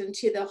doctors and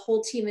to the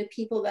whole team of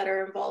people that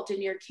are involved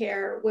in your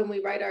care when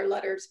we write our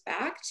letters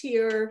back to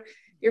your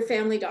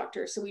family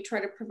doctor. So we try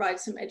to provide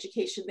some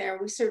education there.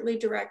 We certainly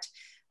direct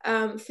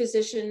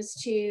physicians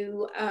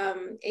to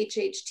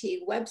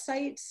HHT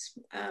websites.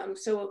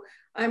 So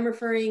I'm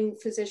referring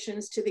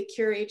physicians to the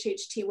Cure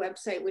HHT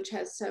website, which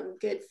has some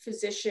good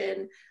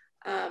physician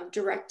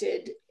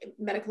directed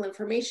medical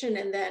information,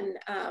 and then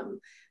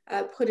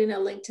put in a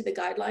link to the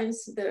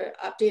guidelines, the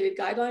updated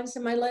guidelines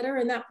in my letter.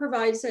 And that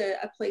provides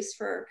a place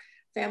for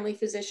family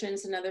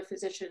physicians and other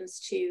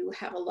physicians to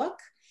have a look.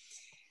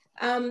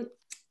 And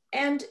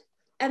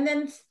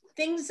then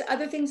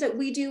other things that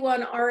we do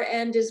on our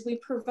end is we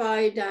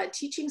provide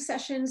teaching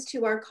sessions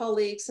to our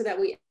colleagues so that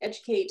we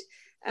educate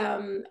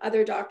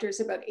other doctors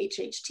about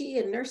HHT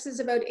and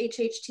nurses about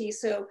HHT.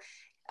 So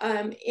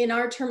in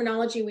our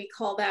terminology, we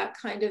call that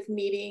kind of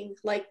meeting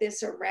like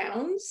this a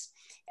rounds.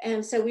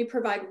 And so we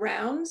provide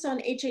rounds on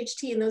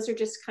HHT, and those are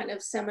just kind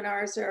of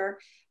seminars or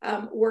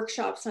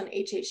workshops on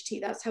HHT.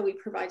 That's how we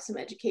provide some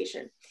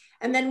education.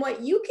 And then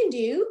what you can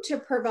do to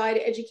provide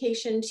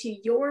education to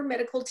your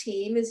medical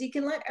team is you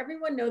can let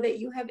everyone know that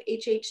you have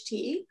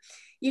HHT.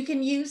 You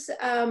can use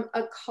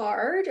a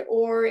card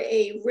or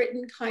a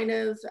written kind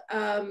of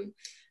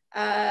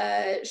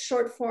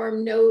short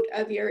form note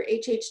of your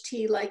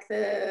HHT, like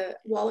the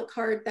wallet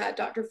card that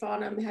Dr.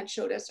 Faughnan had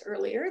showed us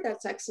earlier.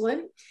 That's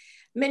excellent.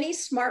 Many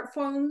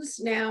smartphones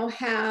now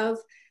have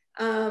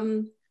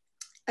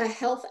a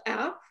health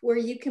app where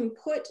you can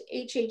put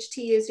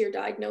HHT as your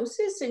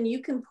diagnosis, and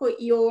you can put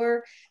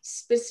your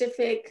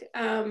specific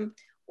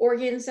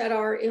organs that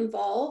are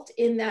involved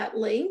in that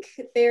link.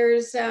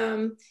 There's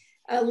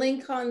a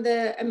link on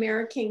the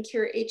American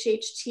Cure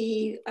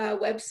HHT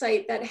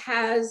website that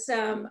has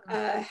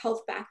a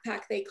health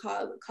backpack, they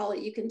call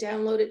it. You can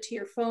download it to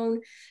your phone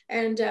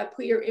and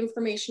put your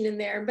information in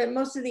there. But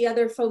most of the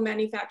other phone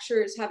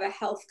manufacturers have a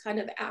health kind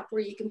of app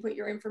where you can put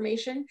your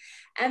information.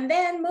 And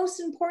then most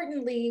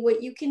importantly,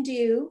 what you can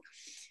do,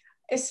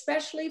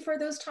 especially for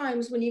those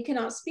times when you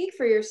cannot speak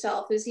for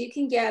yourself, is you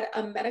can get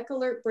a medical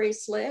alert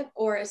bracelet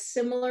or a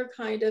similar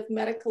kind of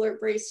medical alert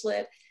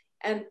bracelet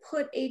and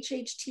put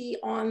HHT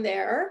on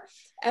there,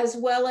 as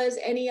well as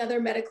any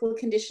other medical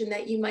condition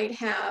that you might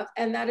have.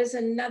 And that is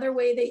another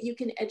way that you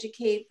can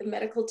educate the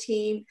medical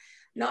team,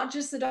 not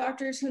just the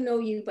doctors who know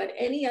you, but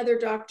any other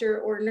doctor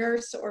or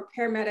nurse or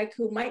paramedic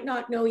who might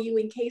not know you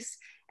in case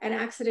an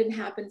accident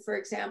happened, for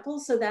example,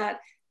 so that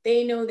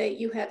they know that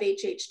you have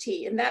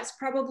HHT. And that's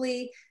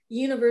probably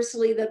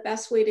universally the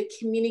best way to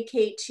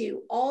communicate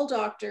to all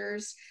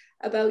doctors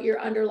about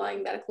your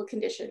underlying medical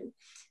condition.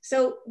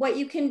 So what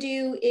you can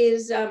do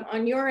is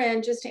on your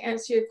end, just to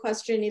answer your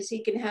question, is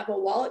you can have a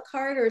wallet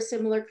card or a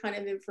similar kind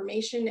of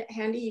information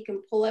handy you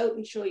can pull out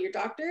and show your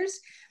doctors.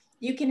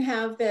 You can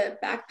have the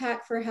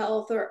Backpack for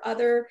Health or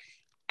other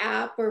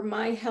app or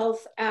My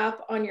Health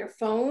app on your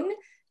phone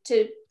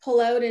to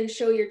pull out and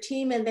show your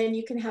team. And then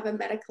you can have a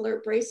medical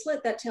alert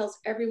bracelet that tells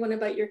everyone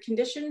about your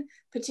condition,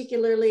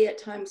 particularly at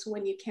times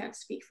when you can't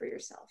speak for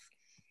yourself.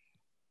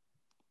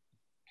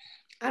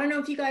 I don't know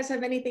if you guys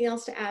have anything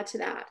else to add to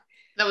that.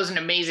 That was an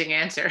amazing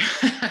answer.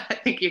 I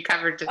think you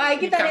covered it. I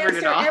get that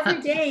answer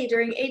every day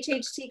during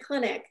HHT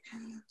clinic.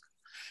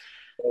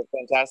 Well,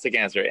 fantastic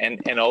answer.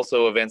 And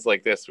also events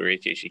like this where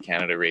HHT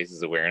Canada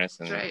raises awareness.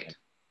 And, right.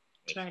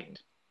 Right.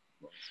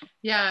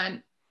 Yeah.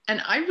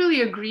 And I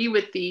really agree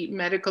with the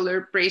medical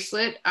alert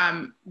bracelet.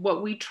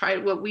 What we've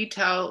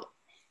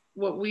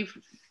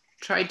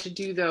tried to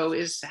do though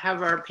is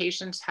have our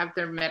patients have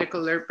their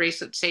medical alert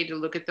bracelet say to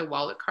look at the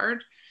wallet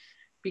card.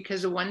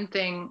 Because the one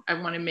thing I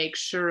want to make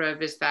sure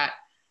of is that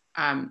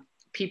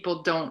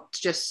people don't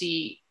just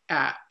see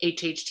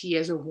HHT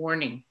as a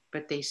warning,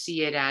 but they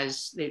see it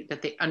as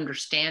that they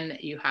understand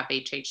that you have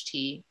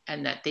HHT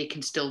and that they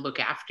can still look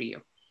after you.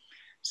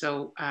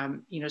 So,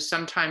 you know,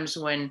 sometimes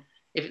when,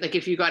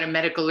 if you got a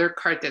medical alert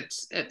card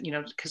that's, you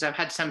know, because I've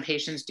had some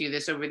patients do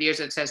this over the years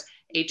that says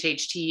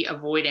HHT,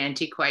 avoid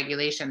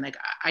anticoagulation. Like,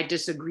 I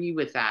disagree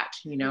with that,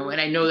 you know,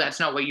 and I know that's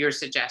not what you're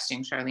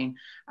suggesting, Charlene.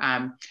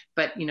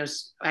 But, you know,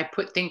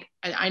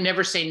 I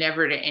never say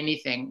never to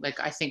anything. Like,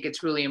 I think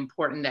it's really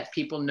important that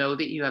people know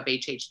that you have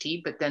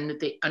HHT, but then that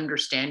they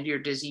understand your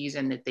disease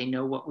and that they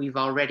know what we've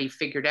already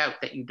figured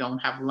out, that you don't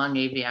have lung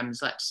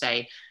AVMs, let's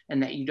say,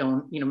 and that you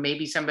don't, you know,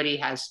 maybe somebody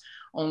has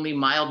only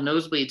mild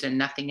nosebleeds and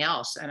nothing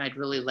else. And I'd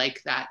really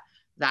like that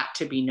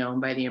to be known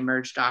by the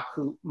emerge doc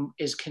who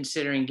is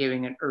considering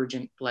giving an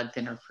urgent blood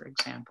thinner, for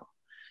example.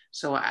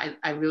 So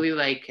I really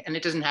like, and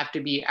it doesn't have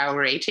to be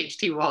our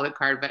HHT wallet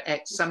card,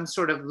 but some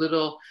sort of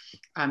little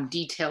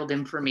detailed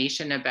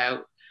information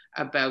about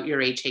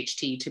your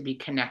HHT to be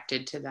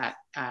connected to that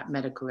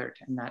medical alert.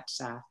 And that's,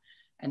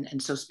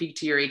 and so speak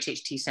to your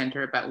HHT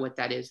center about what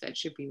that is that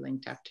should be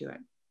linked up to it.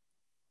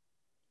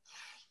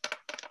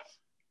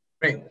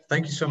 Great,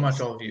 thank you so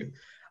much, all of you.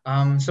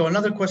 So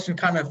another question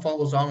kind of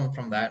follows on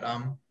from that.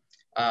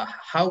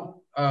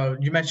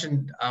 You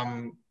mentioned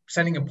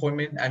setting an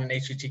appointment at an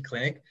HHT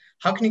clinic.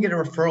 How can you get a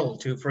referral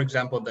to, for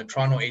example, the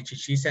Toronto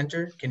HHT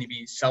Center? Can you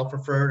be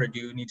self-referred, or do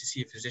you need to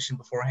see a physician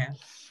beforehand?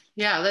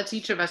 Yeah, let's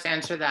each of us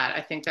answer that.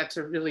 I think that's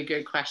a really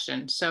good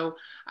question. So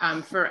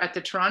at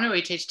the Toronto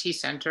HHT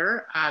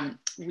Center,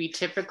 we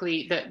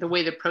typically, the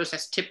way the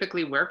process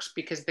typically works,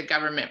 because the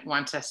government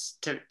wants us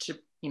to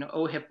you know,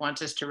 OHIP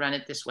wants us to run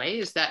it this way,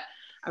 is that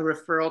a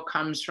referral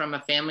comes from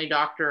a family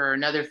doctor or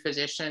another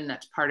physician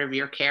that's part of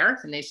your care,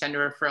 and they send a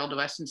referral to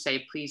us and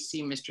say, please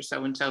see Mr.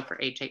 So-and-so for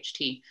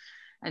HHT.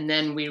 And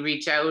then we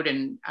reach out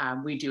and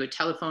we do a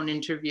telephone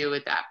interview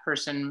with that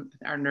person,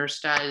 our nurse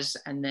does,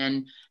 and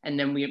then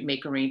we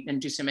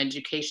do some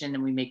education,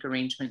 and we make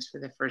arrangements for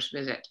the first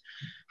visit.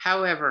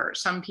 However,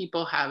 some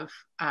people have,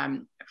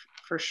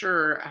 for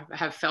sure,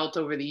 have felt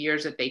over the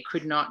years that they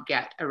could not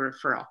get a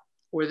referral,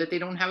 or that they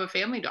don't have a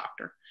family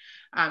doctor.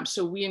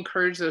 So we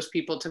encourage those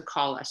people to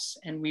call us,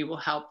 and we will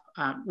help.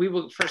 We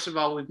will, first of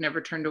all, we've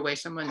never turned away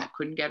someone that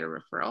couldn't get a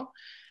referral.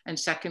 And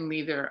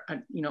secondly, they're,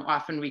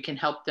 often we can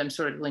help them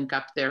sort of link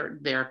up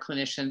their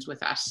clinicians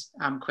with us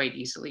quite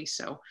easily.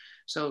 So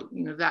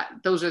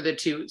those are the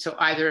two. So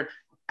either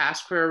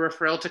ask for a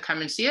referral to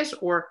come and see us,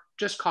 or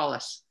just call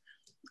us.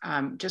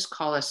 Just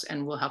call us,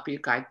 and we'll help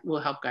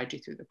guide you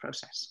through the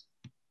process.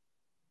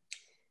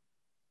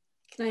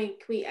 Can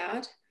we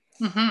add?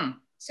 Mm-hmm.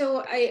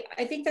 So I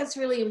think that's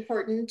really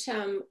important.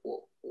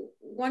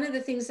 One of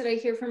the things that I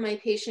hear from my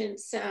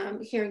patients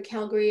here in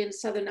Calgary and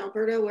Southern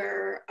Alberta,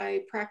 where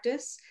I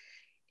practice,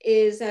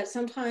 is that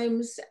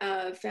sometimes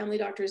family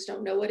doctors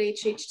don't know what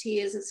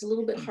HHT is. It's a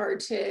little bit hard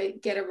to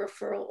get a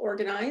referral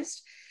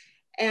organized.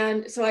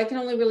 And so I can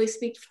only really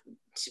speak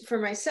for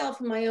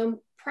myself in my own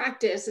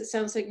practice. It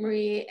sounds like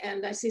Marie,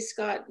 and I see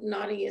Scott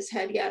nodding his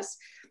head, yes.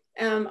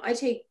 I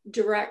take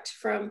direct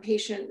from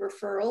patient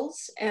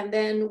referrals, and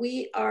then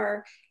we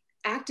are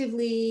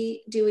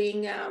actively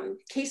doing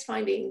case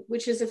finding,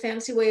 which is a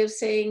fancy way of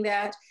saying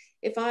that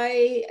if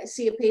I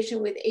see a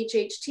patient with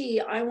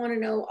HHT, I want to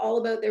know all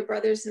about their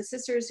brothers and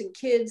sisters and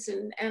kids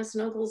and aunts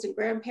and uncles and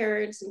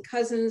grandparents and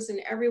cousins and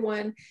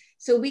everyone.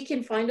 So we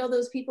can find all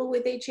those people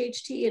with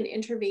HHT and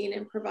intervene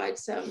and provide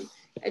some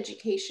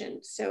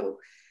education. So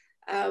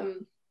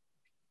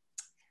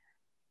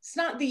it's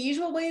not the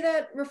usual way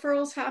that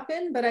referrals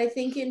happen, but I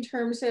think in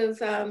terms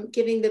of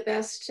giving the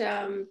best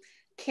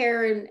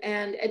care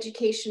and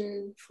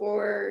education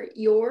for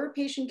your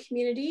patient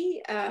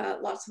community,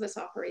 lots of us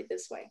operate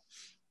this way.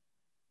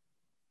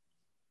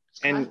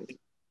 And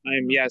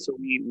so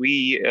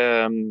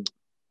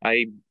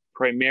I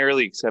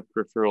primarily accept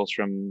referrals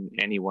from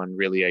anyone,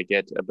 really. I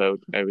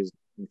was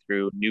looking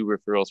through new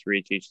referrals for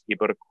HHT,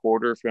 about a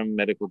quarter from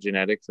medical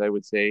genetics, I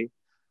would say.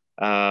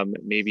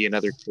 Maybe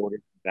another quarter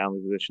from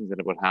family physicians,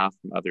 and about half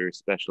from other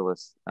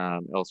specialists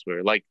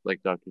elsewhere, like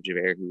Dr.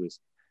 Javert, who was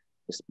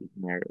speaking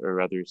there, or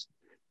others.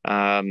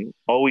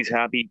 Always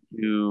happy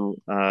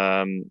to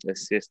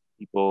assist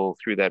people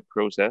through that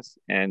process,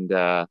 and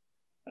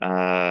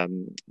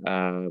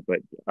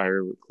but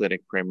our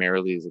clinic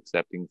primarily is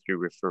accepting through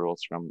referrals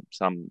from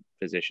some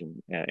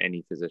physician,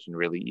 any physician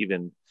really,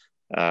 even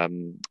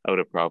out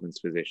of province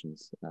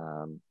physicians.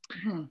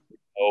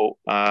 So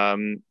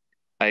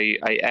I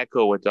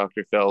echo what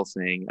Dr. Fell is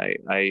saying.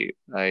 I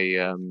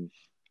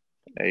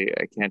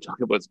can't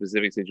talk about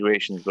specific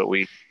situations, but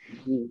I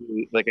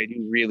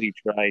do really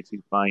try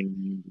to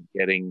find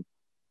getting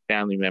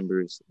family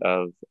members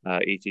of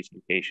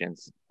HHT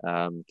patients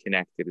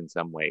connected in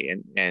some way,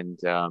 and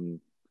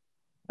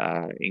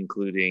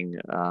including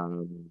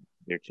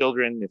their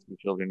children, if their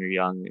children are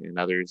young, and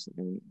others.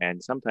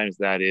 And sometimes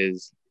that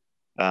is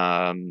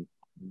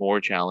more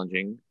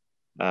challenging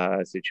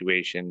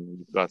situation.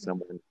 You've got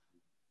someone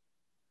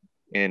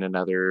in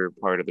another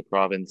part of the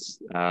province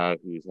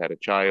who's had a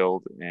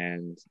child,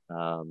 and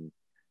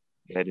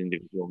that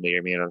individual may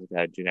or may not have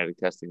had genetic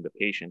testing, the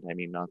patient,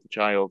 not the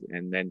child,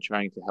 and then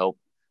trying to help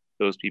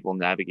those people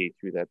navigate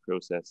through that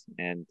process.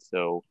 And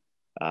so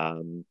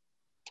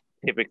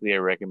typically I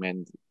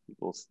recommend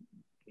people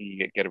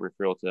get a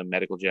referral to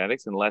medical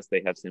genetics unless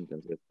they have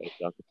symptoms.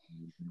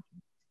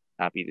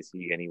 Happy to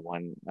see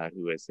anyone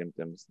who has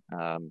symptoms.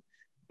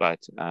 But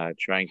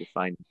trying to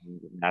find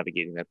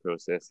navigating that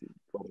process,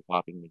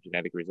 photocopying the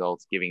genetic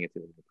results, giving it to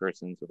the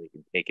person so they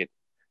can take it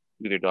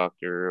to their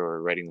doctor,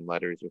 or writing them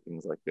letters or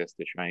things like this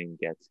to try and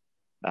get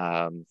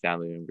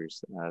family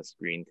members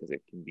screened, because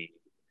it can be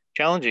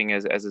challenging,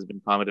 as has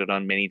been commented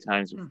on many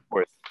times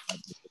before,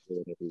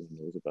 that everyone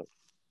knows about.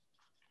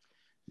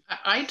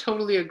 I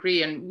totally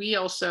agree. And we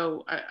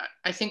also,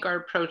 I think our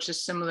approach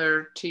is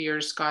similar to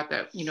yours, Scott,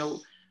 that,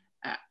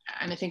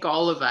 and I think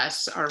all of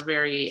us are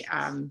very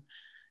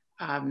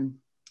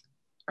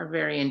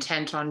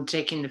intent on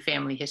taking the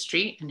family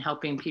history and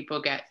helping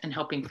people get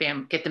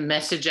the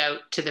message out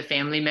to the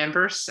family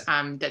members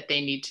that they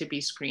need to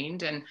be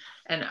screened. And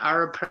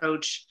our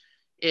approach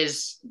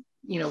is,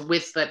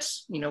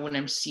 when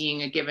I'm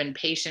seeing a given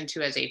patient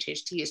who has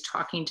HHT, is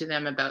talking to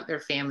them about their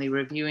family,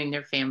 reviewing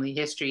their family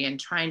history, and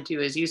trying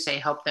to, as you say,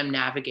 help them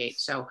navigate.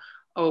 So,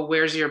 oh,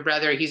 where's your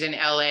brother? He's in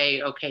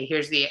LA. Okay,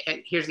 here's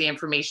the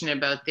information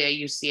about the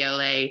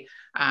UCLA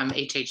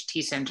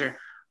HHT center.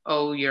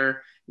 Oh,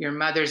 your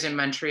mother's in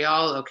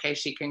Montreal. Okay,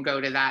 she can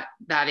go to that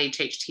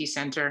HHT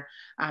center.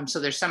 So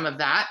there's some of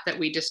that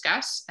we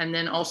discuss. And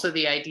then also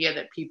the idea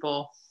that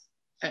people,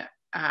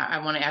 I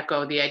want to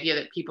echo the idea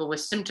that people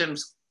with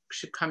symptoms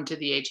should come to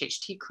the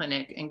HHT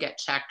clinic and get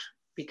checked,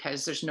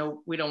 because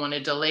we don't want to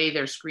delay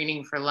their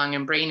screening for lung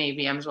and brain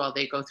AVMs while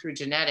they go through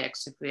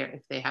genetics if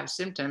they have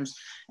symptoms.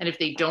 And if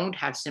they don't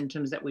have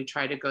symptoms, that we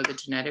try to go the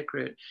genetic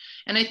route.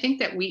 And I think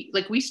that we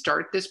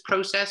start this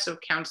process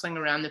of counseling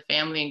around the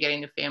family and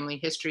getting the family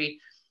history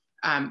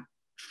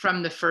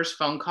from the first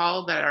phone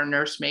call that our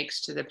nurse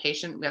makes to the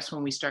patient. That's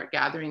when we start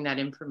gathering that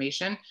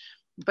information.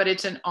 but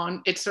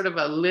it's sort of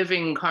a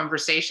living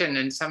conversation.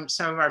 And some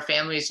of our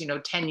families,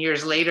 10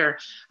 years later,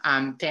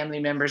 family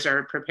members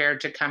are prepared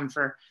to come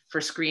for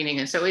screening.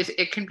 And so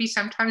it can be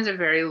sometimes a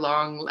very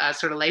long,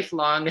 sort of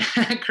lifelong,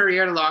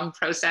 career-long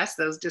process,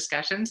 those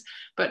discussions.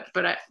 But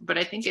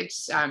I think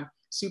it's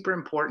super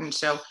important.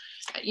 So,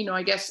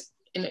 I guess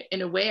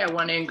in a way, I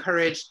want to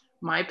encourage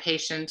my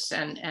patients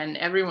and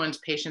everyone's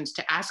patients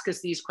to ask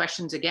us these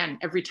questions again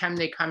every time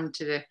they come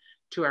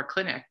to our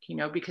clinic,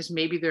 because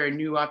maybe there are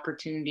new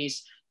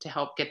opportunities to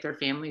help get their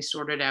families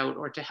sorted out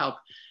or to help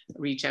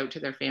reach out to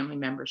their family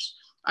members.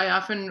 I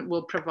often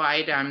will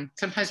provide,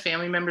 sometimes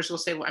family members will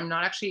say, well, I'm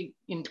not actually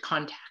in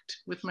contact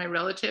with my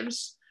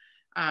relatives,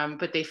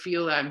 but they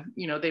feel,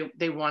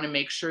 they want to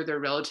make sure their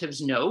relatives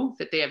know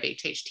that they have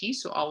HHT.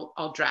 So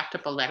I'll draft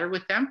up a letter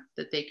with them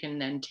that they can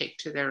then take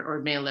or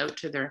mail out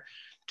to their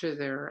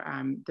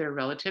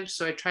relatives.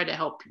 So I try to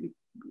help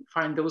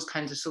find those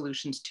kinds of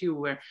solutions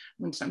too,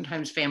 when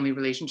sometimes family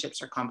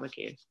relationships are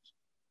complicated.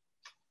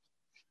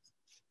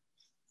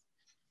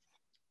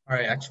 All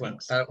right,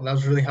 excellent. That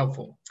was really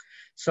helpful.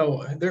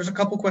 So there's a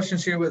couple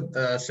questions here with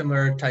a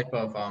similar type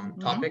of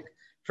topic.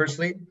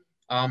 Firstly,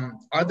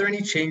 are there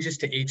any changes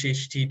to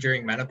HHT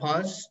during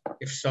menopause?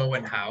 If so,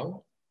 and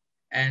how?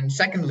 And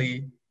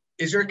secondly,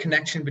 is there a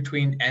connection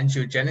between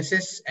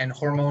angiogenesis and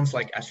hormones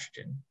like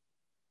estrogen?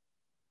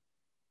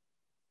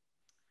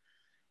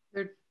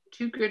 They're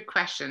two good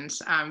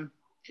questions.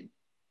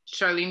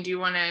 Charlene, do you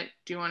want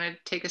to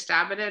take a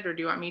stab at it, or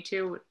do you want me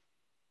to?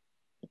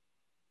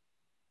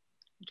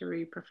 Do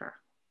you prefer?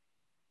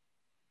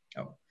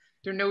 Oh,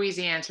 there are no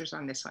easy answers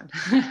on this one.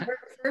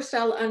 First,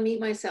 I'll unmute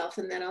myself,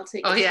 and then I'll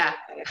take. Oh yeah.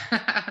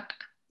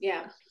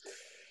 Yeah.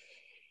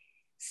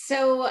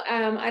 So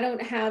I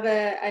don't have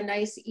a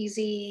nice,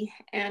 easy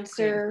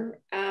answer.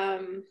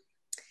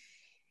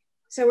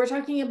 So we're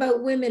talking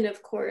about women,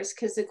 of course,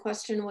 because the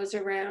question was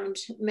around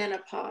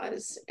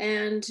menopause.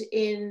 And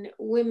in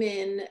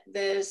women,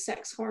 the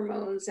sex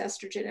hormones,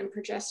 estrogen and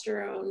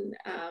progesterone,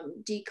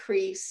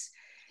 decrease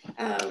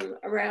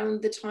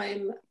around the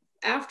time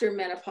after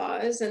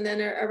menopause. And then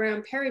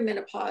around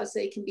perimenopause,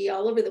 they can be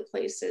all over the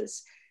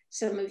places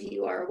some of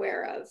you are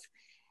aware of.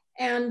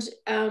 And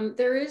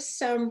there is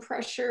some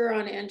pressure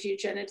on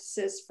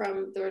angiogenesis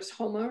from those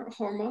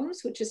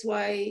hormones, which is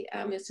why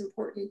it's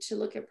important to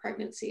look at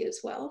pregnancy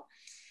as well.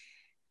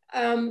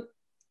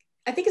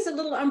 I think it's a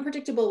little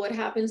unpredictable what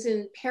happens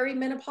in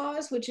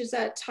perimenopause, which is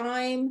that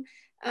time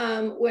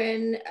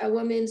when a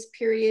woman's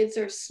periods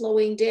are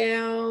slowing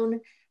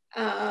down,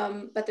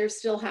 but they're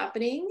still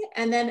happening.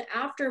 And then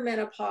after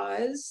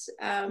menopause,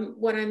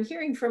 what I'm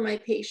hearing from my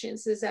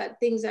patients is that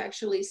things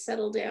actually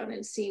settle down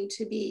and seem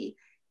to be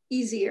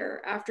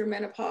easier after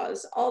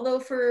menopause. Although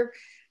for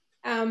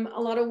a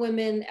lot of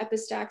women,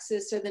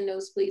 epistaxis or the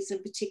nosebleeds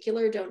in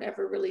particular don't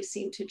ever really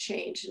seem to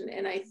change.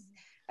 And I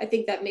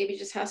think that maybe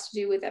just has to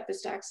do with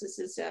epistaxis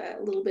is a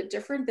little bit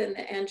different than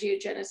the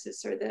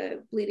angiogenesis or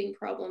the bleeding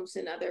problems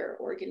in other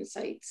organ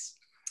sites.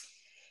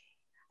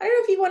 I don't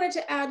know if you wanted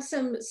to add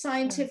some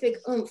scientific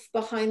oomph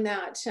behind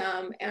that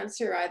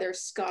answer, either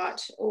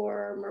Scott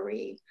or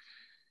Marie.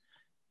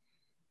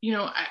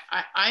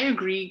 I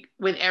agree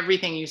with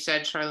everything you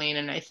said, Charlene.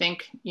 And I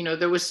think,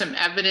 there was some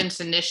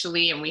evidence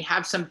initially, and we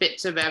have some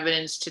bits of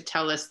evidence to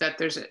tell us that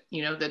there's,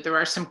 that there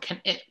are some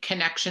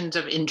connections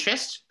of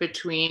interest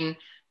between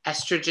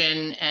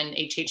estrogen and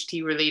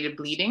HHT related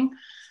bleeding.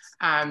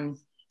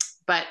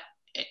 But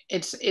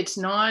it's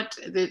not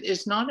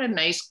a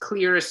nice,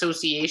 clear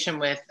association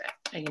with,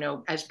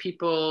 as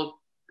people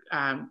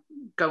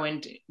go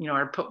into,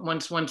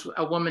 once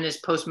a woman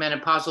is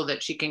postmenopausal,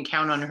 that she can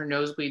count on her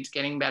nosebleeds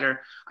getting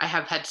better. I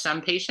have had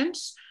some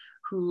patients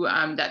who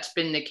that's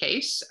been the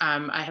case.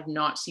 I have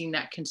not seen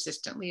that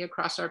consistently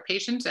across our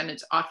patients. And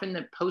it's often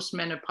the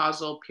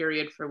postmenopausal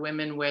period for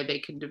women where they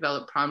can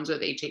develop problems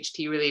with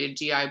HHT related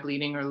GI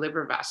bleeding or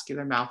liver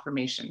vascular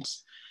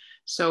malformations.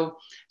 So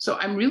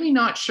I'm really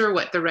not sure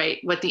what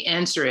the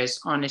answer is,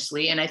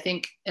 honestly. And I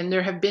think, and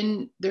there have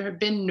been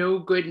no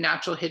good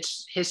natural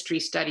history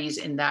studies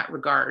in that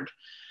regard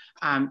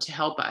to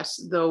help us,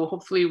 though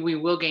hopefully we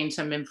will gain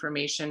some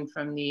information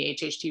from the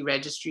HHT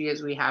registry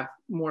as we have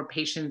more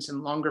patients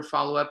and longer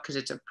follow-up, because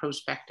it's a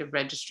prospective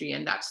registry,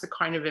 and that's the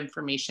kind of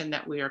information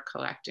that we are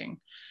collecting.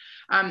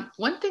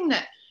 One thing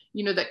that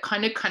that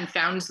kind of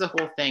confounds the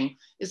whole thing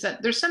is that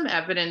there's some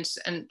evidence,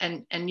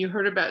 and you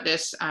heard about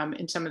this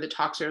in some of the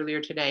talks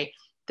earlier today,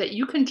 that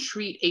you can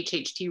treat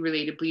HHT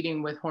related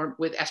bleeding with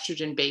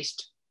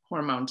estrogen-based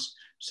hormones.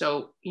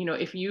 So,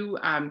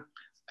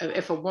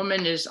 if a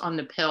woman is on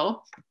the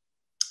pill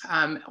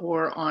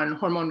or on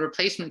hormone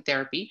replacement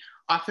therapy,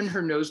 often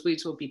her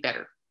nosebleeds will be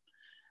better.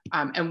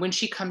 And when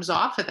she comes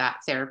off of that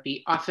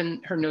therapy,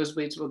 often her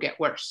nosebleeds will get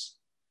worse,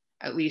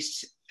 at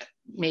least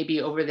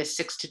maybe over the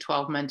 6 to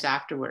 12 months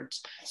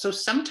afterwards. So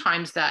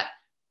sometimes that's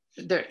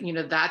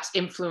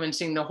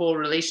influencing the whole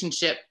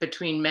relationship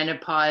between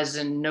menopause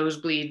and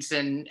nosebleeds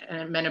and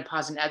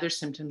menopause and other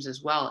symptoms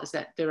as well, is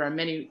that there are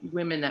many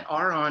women that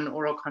are on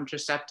oral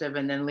contraceptive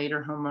and then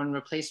later hormone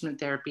replacement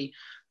therapy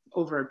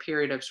over a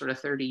period of sort of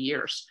 30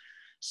 years.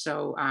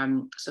 So,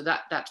 so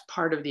that's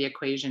part of the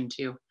equation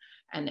too.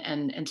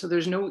 And so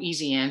there's no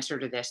easy answer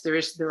to this.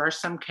 There are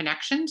some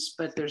connections,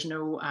 but there's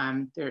no,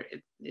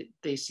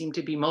 they seem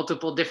to be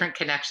multiple different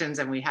connections,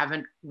 and we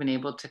haven't been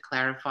able to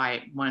clarify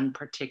one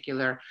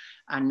particular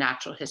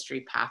natural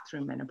history path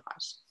through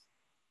menopause.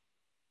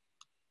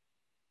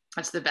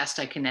 That's the best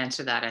I can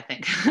answer that, I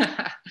think.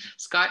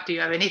 Scott, do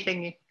you have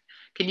anything?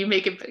 Can you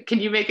make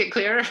it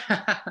clearer?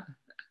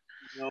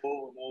 No,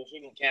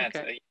 certainly can't.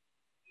 Okay.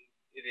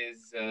 It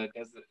is,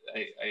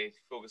 I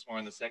focus more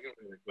on the second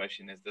part of the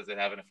question is, does it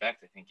have an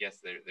effect? I think, yes,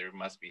 there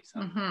must be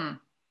some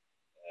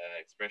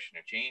expression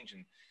or change.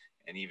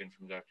 And even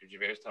from Dr.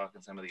 Javert's talk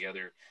and some of the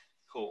other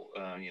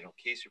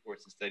case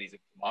reports and studies of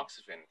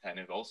tamoxifen kind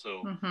of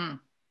also,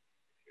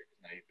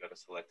 now you've got a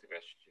selective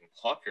estrogen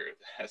blocker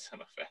that has some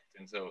effect.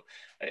 And so,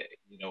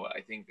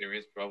 I think there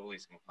is probably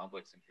some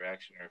complex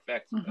interaction or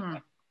effect, but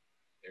not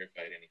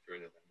verified any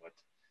further than what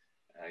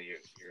your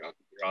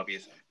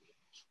obvious.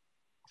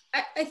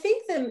 I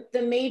think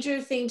the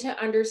major thing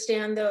to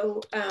understand,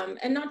 though,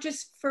 and not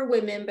just for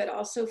women, but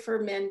also for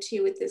men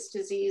too with this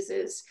disease,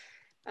 is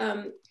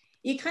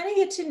you kind of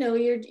get to know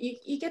your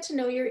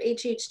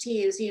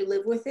HHT as you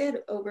live with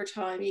it over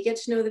time. You get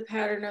to know the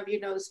pattern of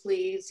your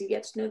nosebleeds. You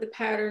get to know the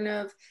pattern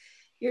of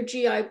your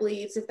GI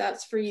bleeds, if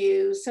that's for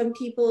you. Some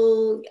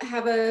people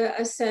have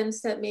a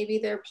sense that maybe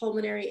their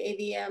pulmonary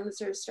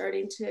AVMs are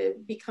starting to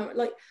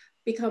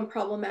become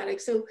problematic.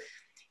 So,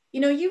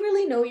 you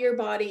really know your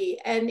body.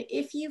 And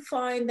if you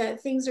find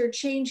that things are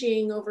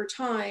changing over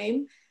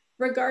time,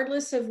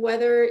 regardless of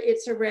whether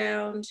it's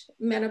around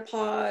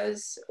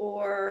menopause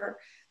or,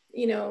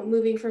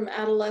 moving from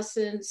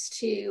adolescence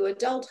to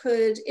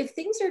adulthood, if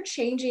things are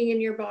changing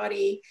in your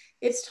body,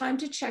 it's time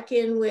to check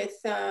in with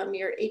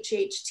your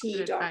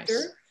HHT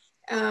doctor,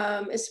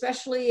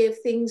 especially if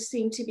things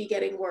seem to be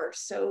getting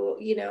worse. So,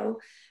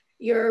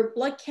 your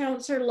blood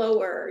counts are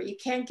lower, you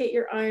can't get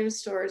your iron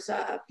stores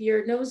up,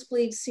 your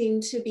nosebleeds seem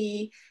to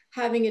be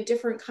having a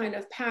different kind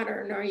of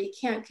pattern, or you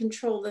can't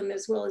control them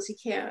as well as you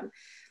can.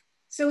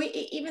 So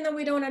even though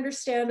we don't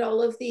understand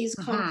all of these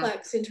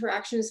complex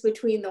interactions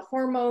between the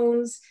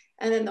hormones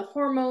and then the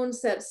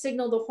hormones that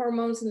signal the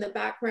hormones in the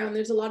background,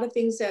 there's a lot of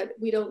things that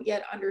we don't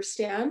yet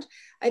understand.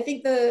 I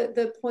think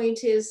the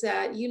point is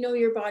that you know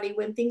your body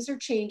when things are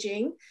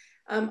changing.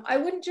 I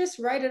wouldn't just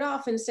write it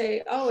off and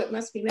say, oh, it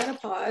must be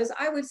menopause.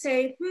 I would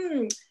say,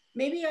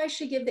 maybe I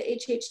should give the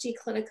HHT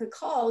clinic a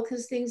call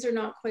because things are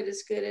not quite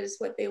as good as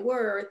what they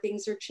were, or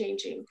things are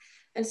changing.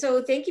 And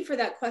so thank you for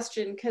that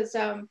question, because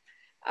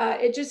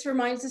it just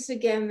reminds us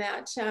again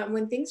that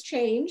when things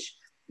change,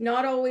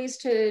 not always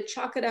to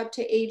chalk it up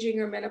to aging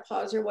or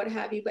menopause or what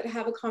have you, but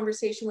have a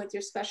conversation with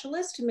your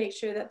specialist to make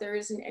sure that there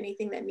isn't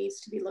anything that needs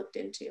to be looked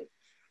into.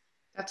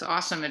 That's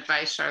awesome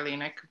advice,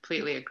 Charlene. I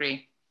completely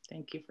agree.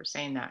 Thank you for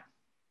saying that.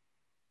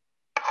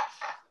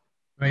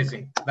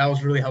 Amazing. That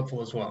was really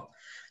helpful as well.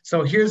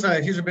 So here's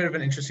a bit of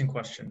an interesting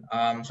question. So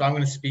I'm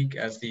going to speak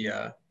as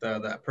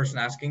the person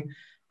asking.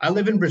 I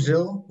live in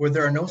Brazil, where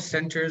there are no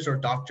centers or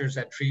doctors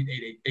that treat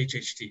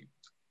HHT.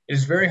 It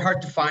is very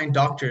hard to find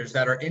doctors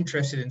that are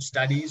interested in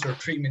studies or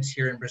treatments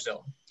here in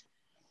Brazil.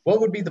 What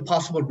would be the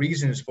possible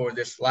reasons for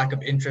this lack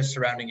of interest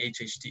surrounding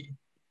HHT?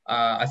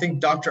 I think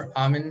Dr.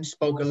 Amin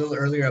spoke a little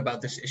earlier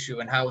about this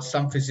issue and how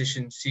some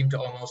physicians seem to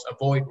almost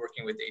avoid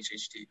working with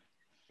HHT.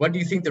 What do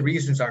you think the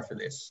reasons are for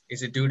this?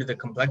 Is it due to the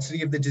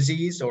complexity of the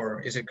disease, or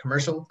is it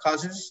commercial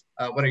causes?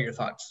 What are your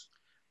thoughts?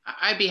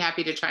 I'd be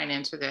happy to try and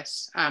answer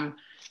this.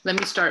 Let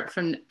me start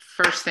from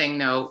first thing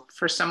though.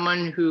 For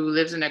someone who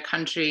lives in a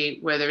country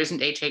where there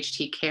isn't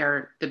HHT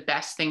care, the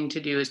best thing to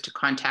do is to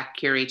contact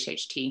Cure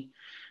HHT,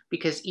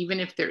 because even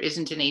if there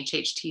isn't an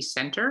HHT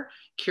center,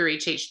 Cure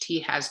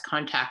HHT has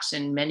contacts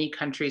in many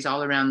countries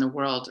all around the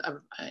world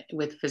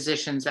with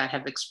physicians that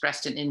have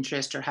expressed an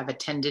interest or have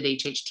attended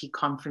HHT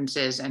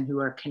conferences and who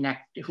are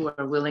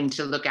willing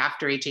to look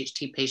after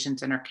HHT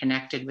patients and are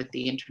connected with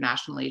the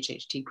international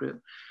HHT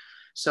group.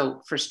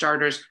 So for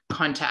starters,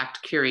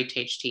 contact Cure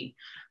HHT,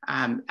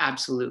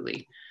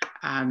 absolutely.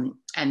 And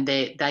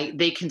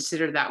they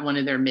consider that one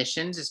of their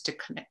missions is to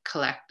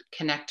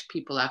connect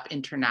people up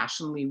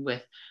internationally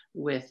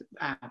with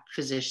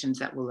physicians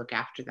that will look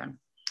after them.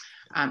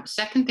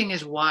 Second thing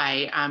is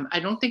why. I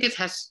don't think it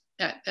has,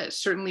 I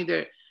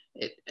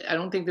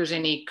don't think there's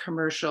any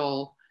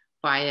commercial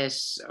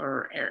bias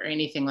or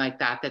anything like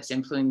that that's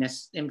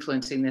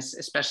influencing this,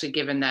 especially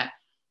given that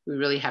we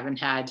really haven't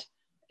had,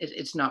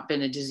 it's not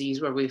been a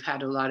disease where we've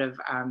had a lot of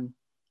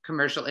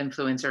commercial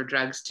influence or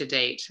drugs to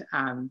date.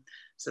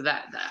 So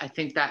that I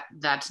think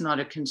that's not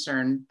a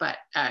concern, but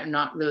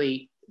not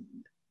really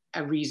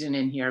a reason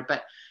in here.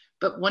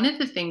 But one of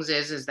the things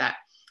is that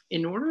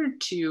in order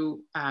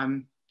to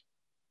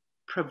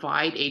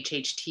provide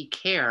HHT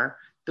care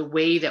the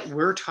way that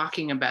we're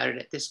talking about it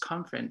at this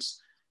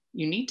conference,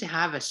 you need to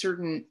have a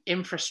certain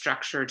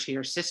infrastructure to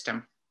your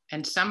system.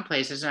 And some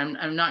places,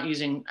 I'm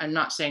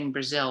not saying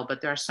Brazil,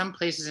 but there are some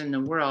places in the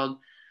world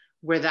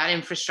where that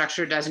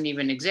infrastructure doesn't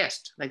even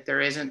exist. Like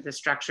there isn't the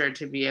structure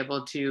to be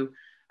able to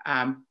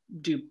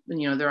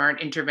there aren't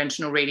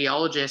interventional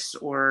radiologists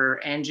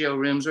or angio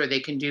rooms where they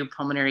can do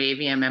pulmonary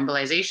AVM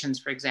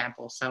embolizations, for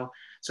example. So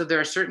there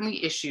are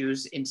certainly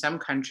issues in some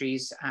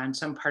countries and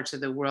some parts of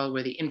the world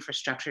where the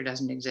infrastructure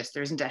doesn't exist.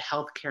 There isn't a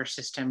healthcare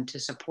system to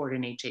support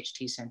an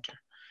HHT center.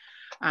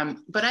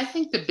 But I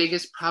think the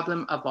biggest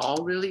problem of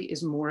all really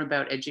is more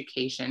about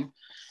education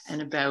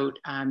and about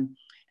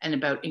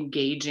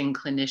engaging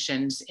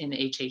clinicians in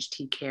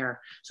HHT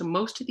care. So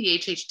most of the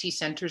HHT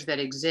centers that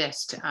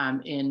exist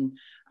in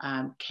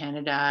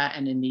Canada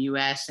and in the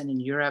US and in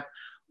Europe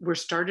were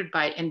started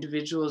by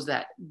individuals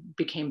that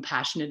became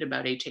passionate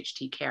about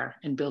HHT care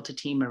and built a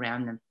team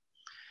around them.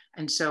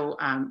 And so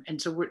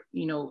we're,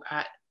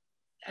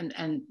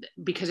 and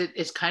because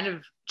it's kind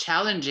of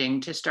challenging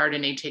to start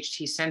an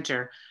HHT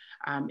center,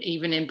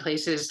 even in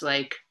places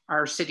like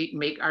our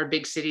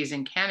big cities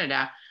in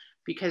Canada,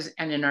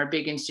 and in our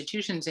big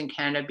institutions in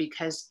Canada,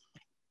 because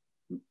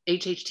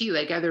HHT,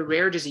 like other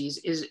rare disease,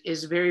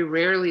 is very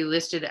rarely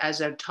listed as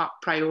a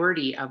top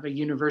priority of a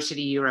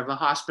university or of a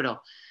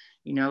hospital.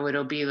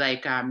 It'll be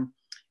like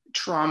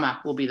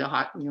trauma will be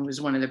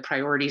is one of the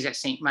priorities at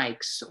St.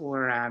 Mike's,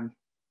 or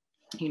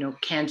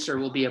cancer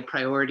will be a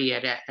priority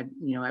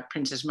at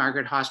Princess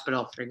Margaret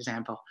Hospital, for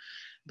example.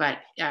 But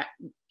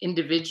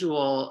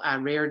individual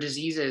rare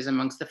diseases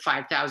amongst the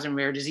 5,000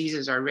 rare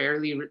diseases are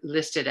rarely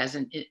listed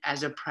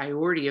as a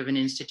priority of an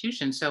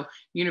institution. So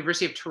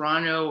University of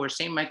Toronto or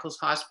St. Michael's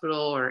Hospital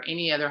or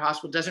any other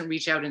hospital doesn't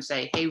reach out and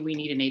say, hey, we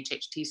need an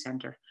HHT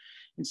center.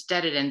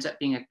 Instead, it ends up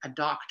being a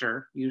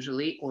doctor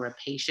usually, or a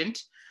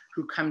patient,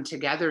 who come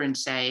together and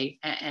say,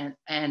 or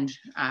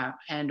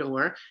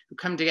who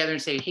come together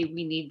and say, hey,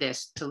 we need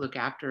this to look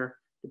after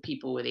the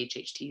people with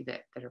HHT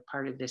that are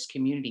part of this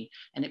community.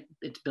 And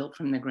it's built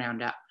from the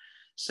ground up.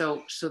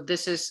 So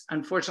this is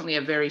unfortunately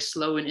a very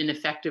slow and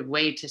ineffective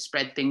way to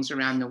spread things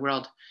around the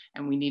world.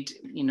 And we need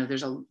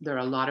to, there are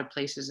a lot of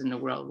places in the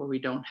world where we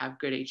don't have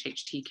good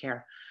HHT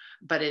care.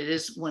 But it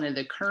is one of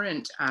the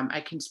current, I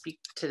can speak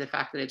to the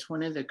fact that it's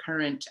one of the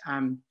current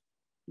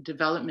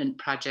development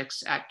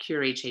projects at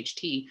Cure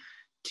HHT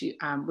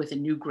with a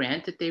new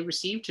grant that they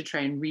received to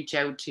try and reach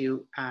out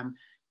to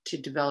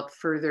develop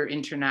further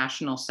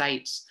international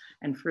sites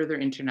and further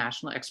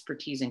international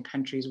expertise in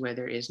countries where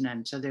there is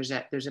none. So there's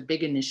a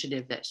big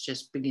initiative that's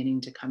just beginning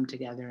to come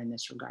together in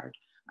this regard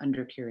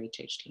under Cure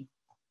HHT.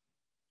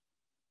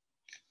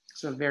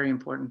 So a very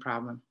important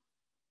problem.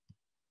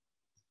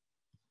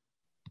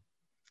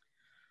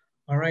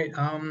 All right,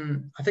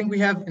 I think we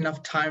have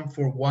enough time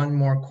for one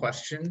more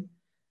question.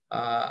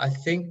 I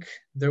think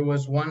there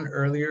was one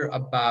earlier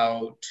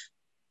about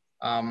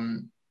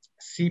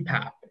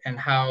CPAP and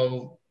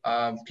how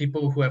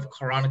people who have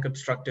chronic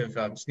obstructive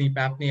sleep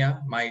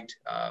apnea might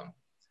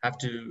have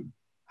to,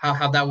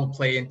 how that will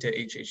play into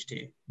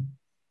HHT.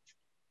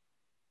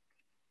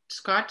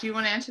 Scott, do you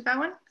want to answer that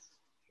one?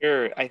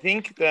 Sure. I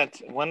think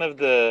that one of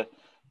the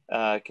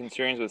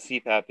concerns with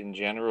CPAP in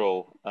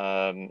general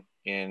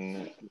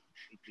in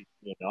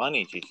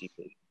non-HHT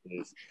patients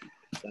is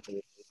some of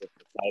the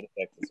side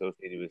effects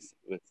associated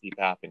with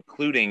CPAP,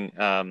 including,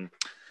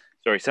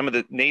 some of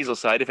the nasal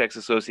side effects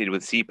associated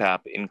with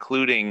CPAP,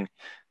 including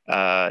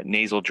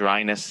nasal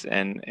dryness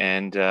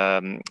and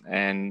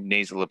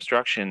nasal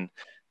obstruction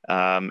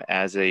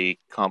as a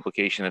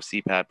complication of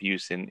CPAP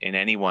use in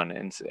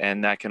anyone.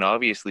 And that can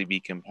obviously be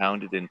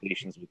compounded in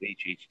patients with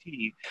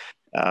HHT,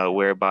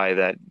 whereby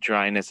that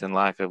dryness and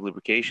lack of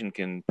lubrication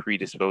can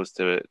predispose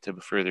to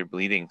further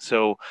bleeding.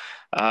 So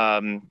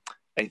I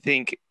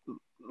think,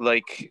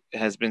 like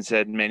has been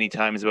said many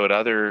times about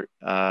other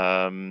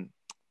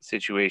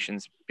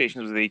situations,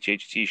 patients with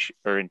HHT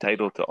are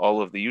entitled to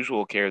all of the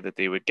usual care that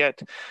they would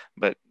get,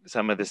 but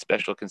some of the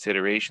special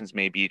considerations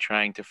may be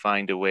trying to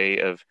find a way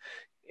of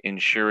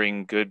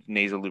ensuring good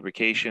nasal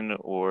lubrication,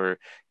 or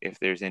if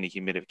there's any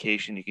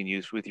humidification you can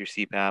use with your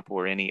CPAP,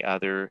 or any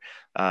other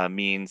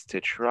means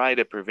to try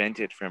to prevent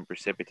it from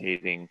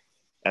precipitating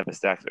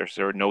epistaxis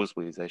or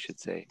nosebleeds, I should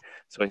say.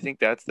 So I think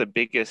that's the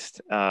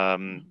biggest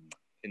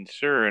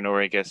concern,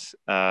 or I guess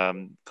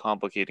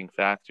complicating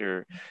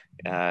factor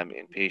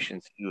in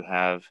patients who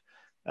have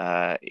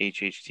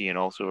HHT and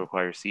also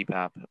require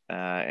CPAP.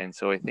 And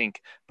so I think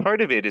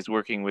part of it is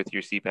working with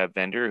your CPAP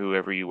vendor,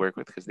 whoever you work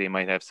with, because they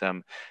might have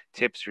some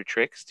tips or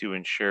tricks to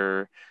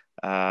ensure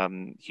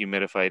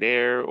humidified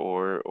air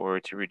or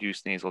to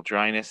reduce nasal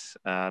dryness,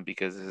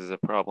 because this is a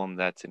problem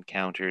that's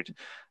encountered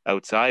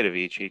outside of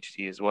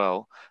HHT as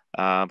well.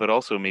 But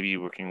also maybe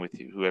working with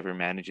whoever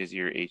manages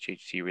your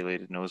HHT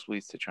related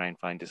nosebleeds to try and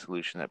find a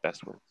solution that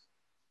best works.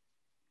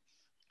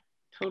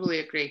 Totally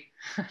agree.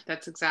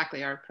 That's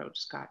exactly our approach,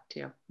 Scott,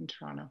 too, in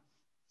Toronto.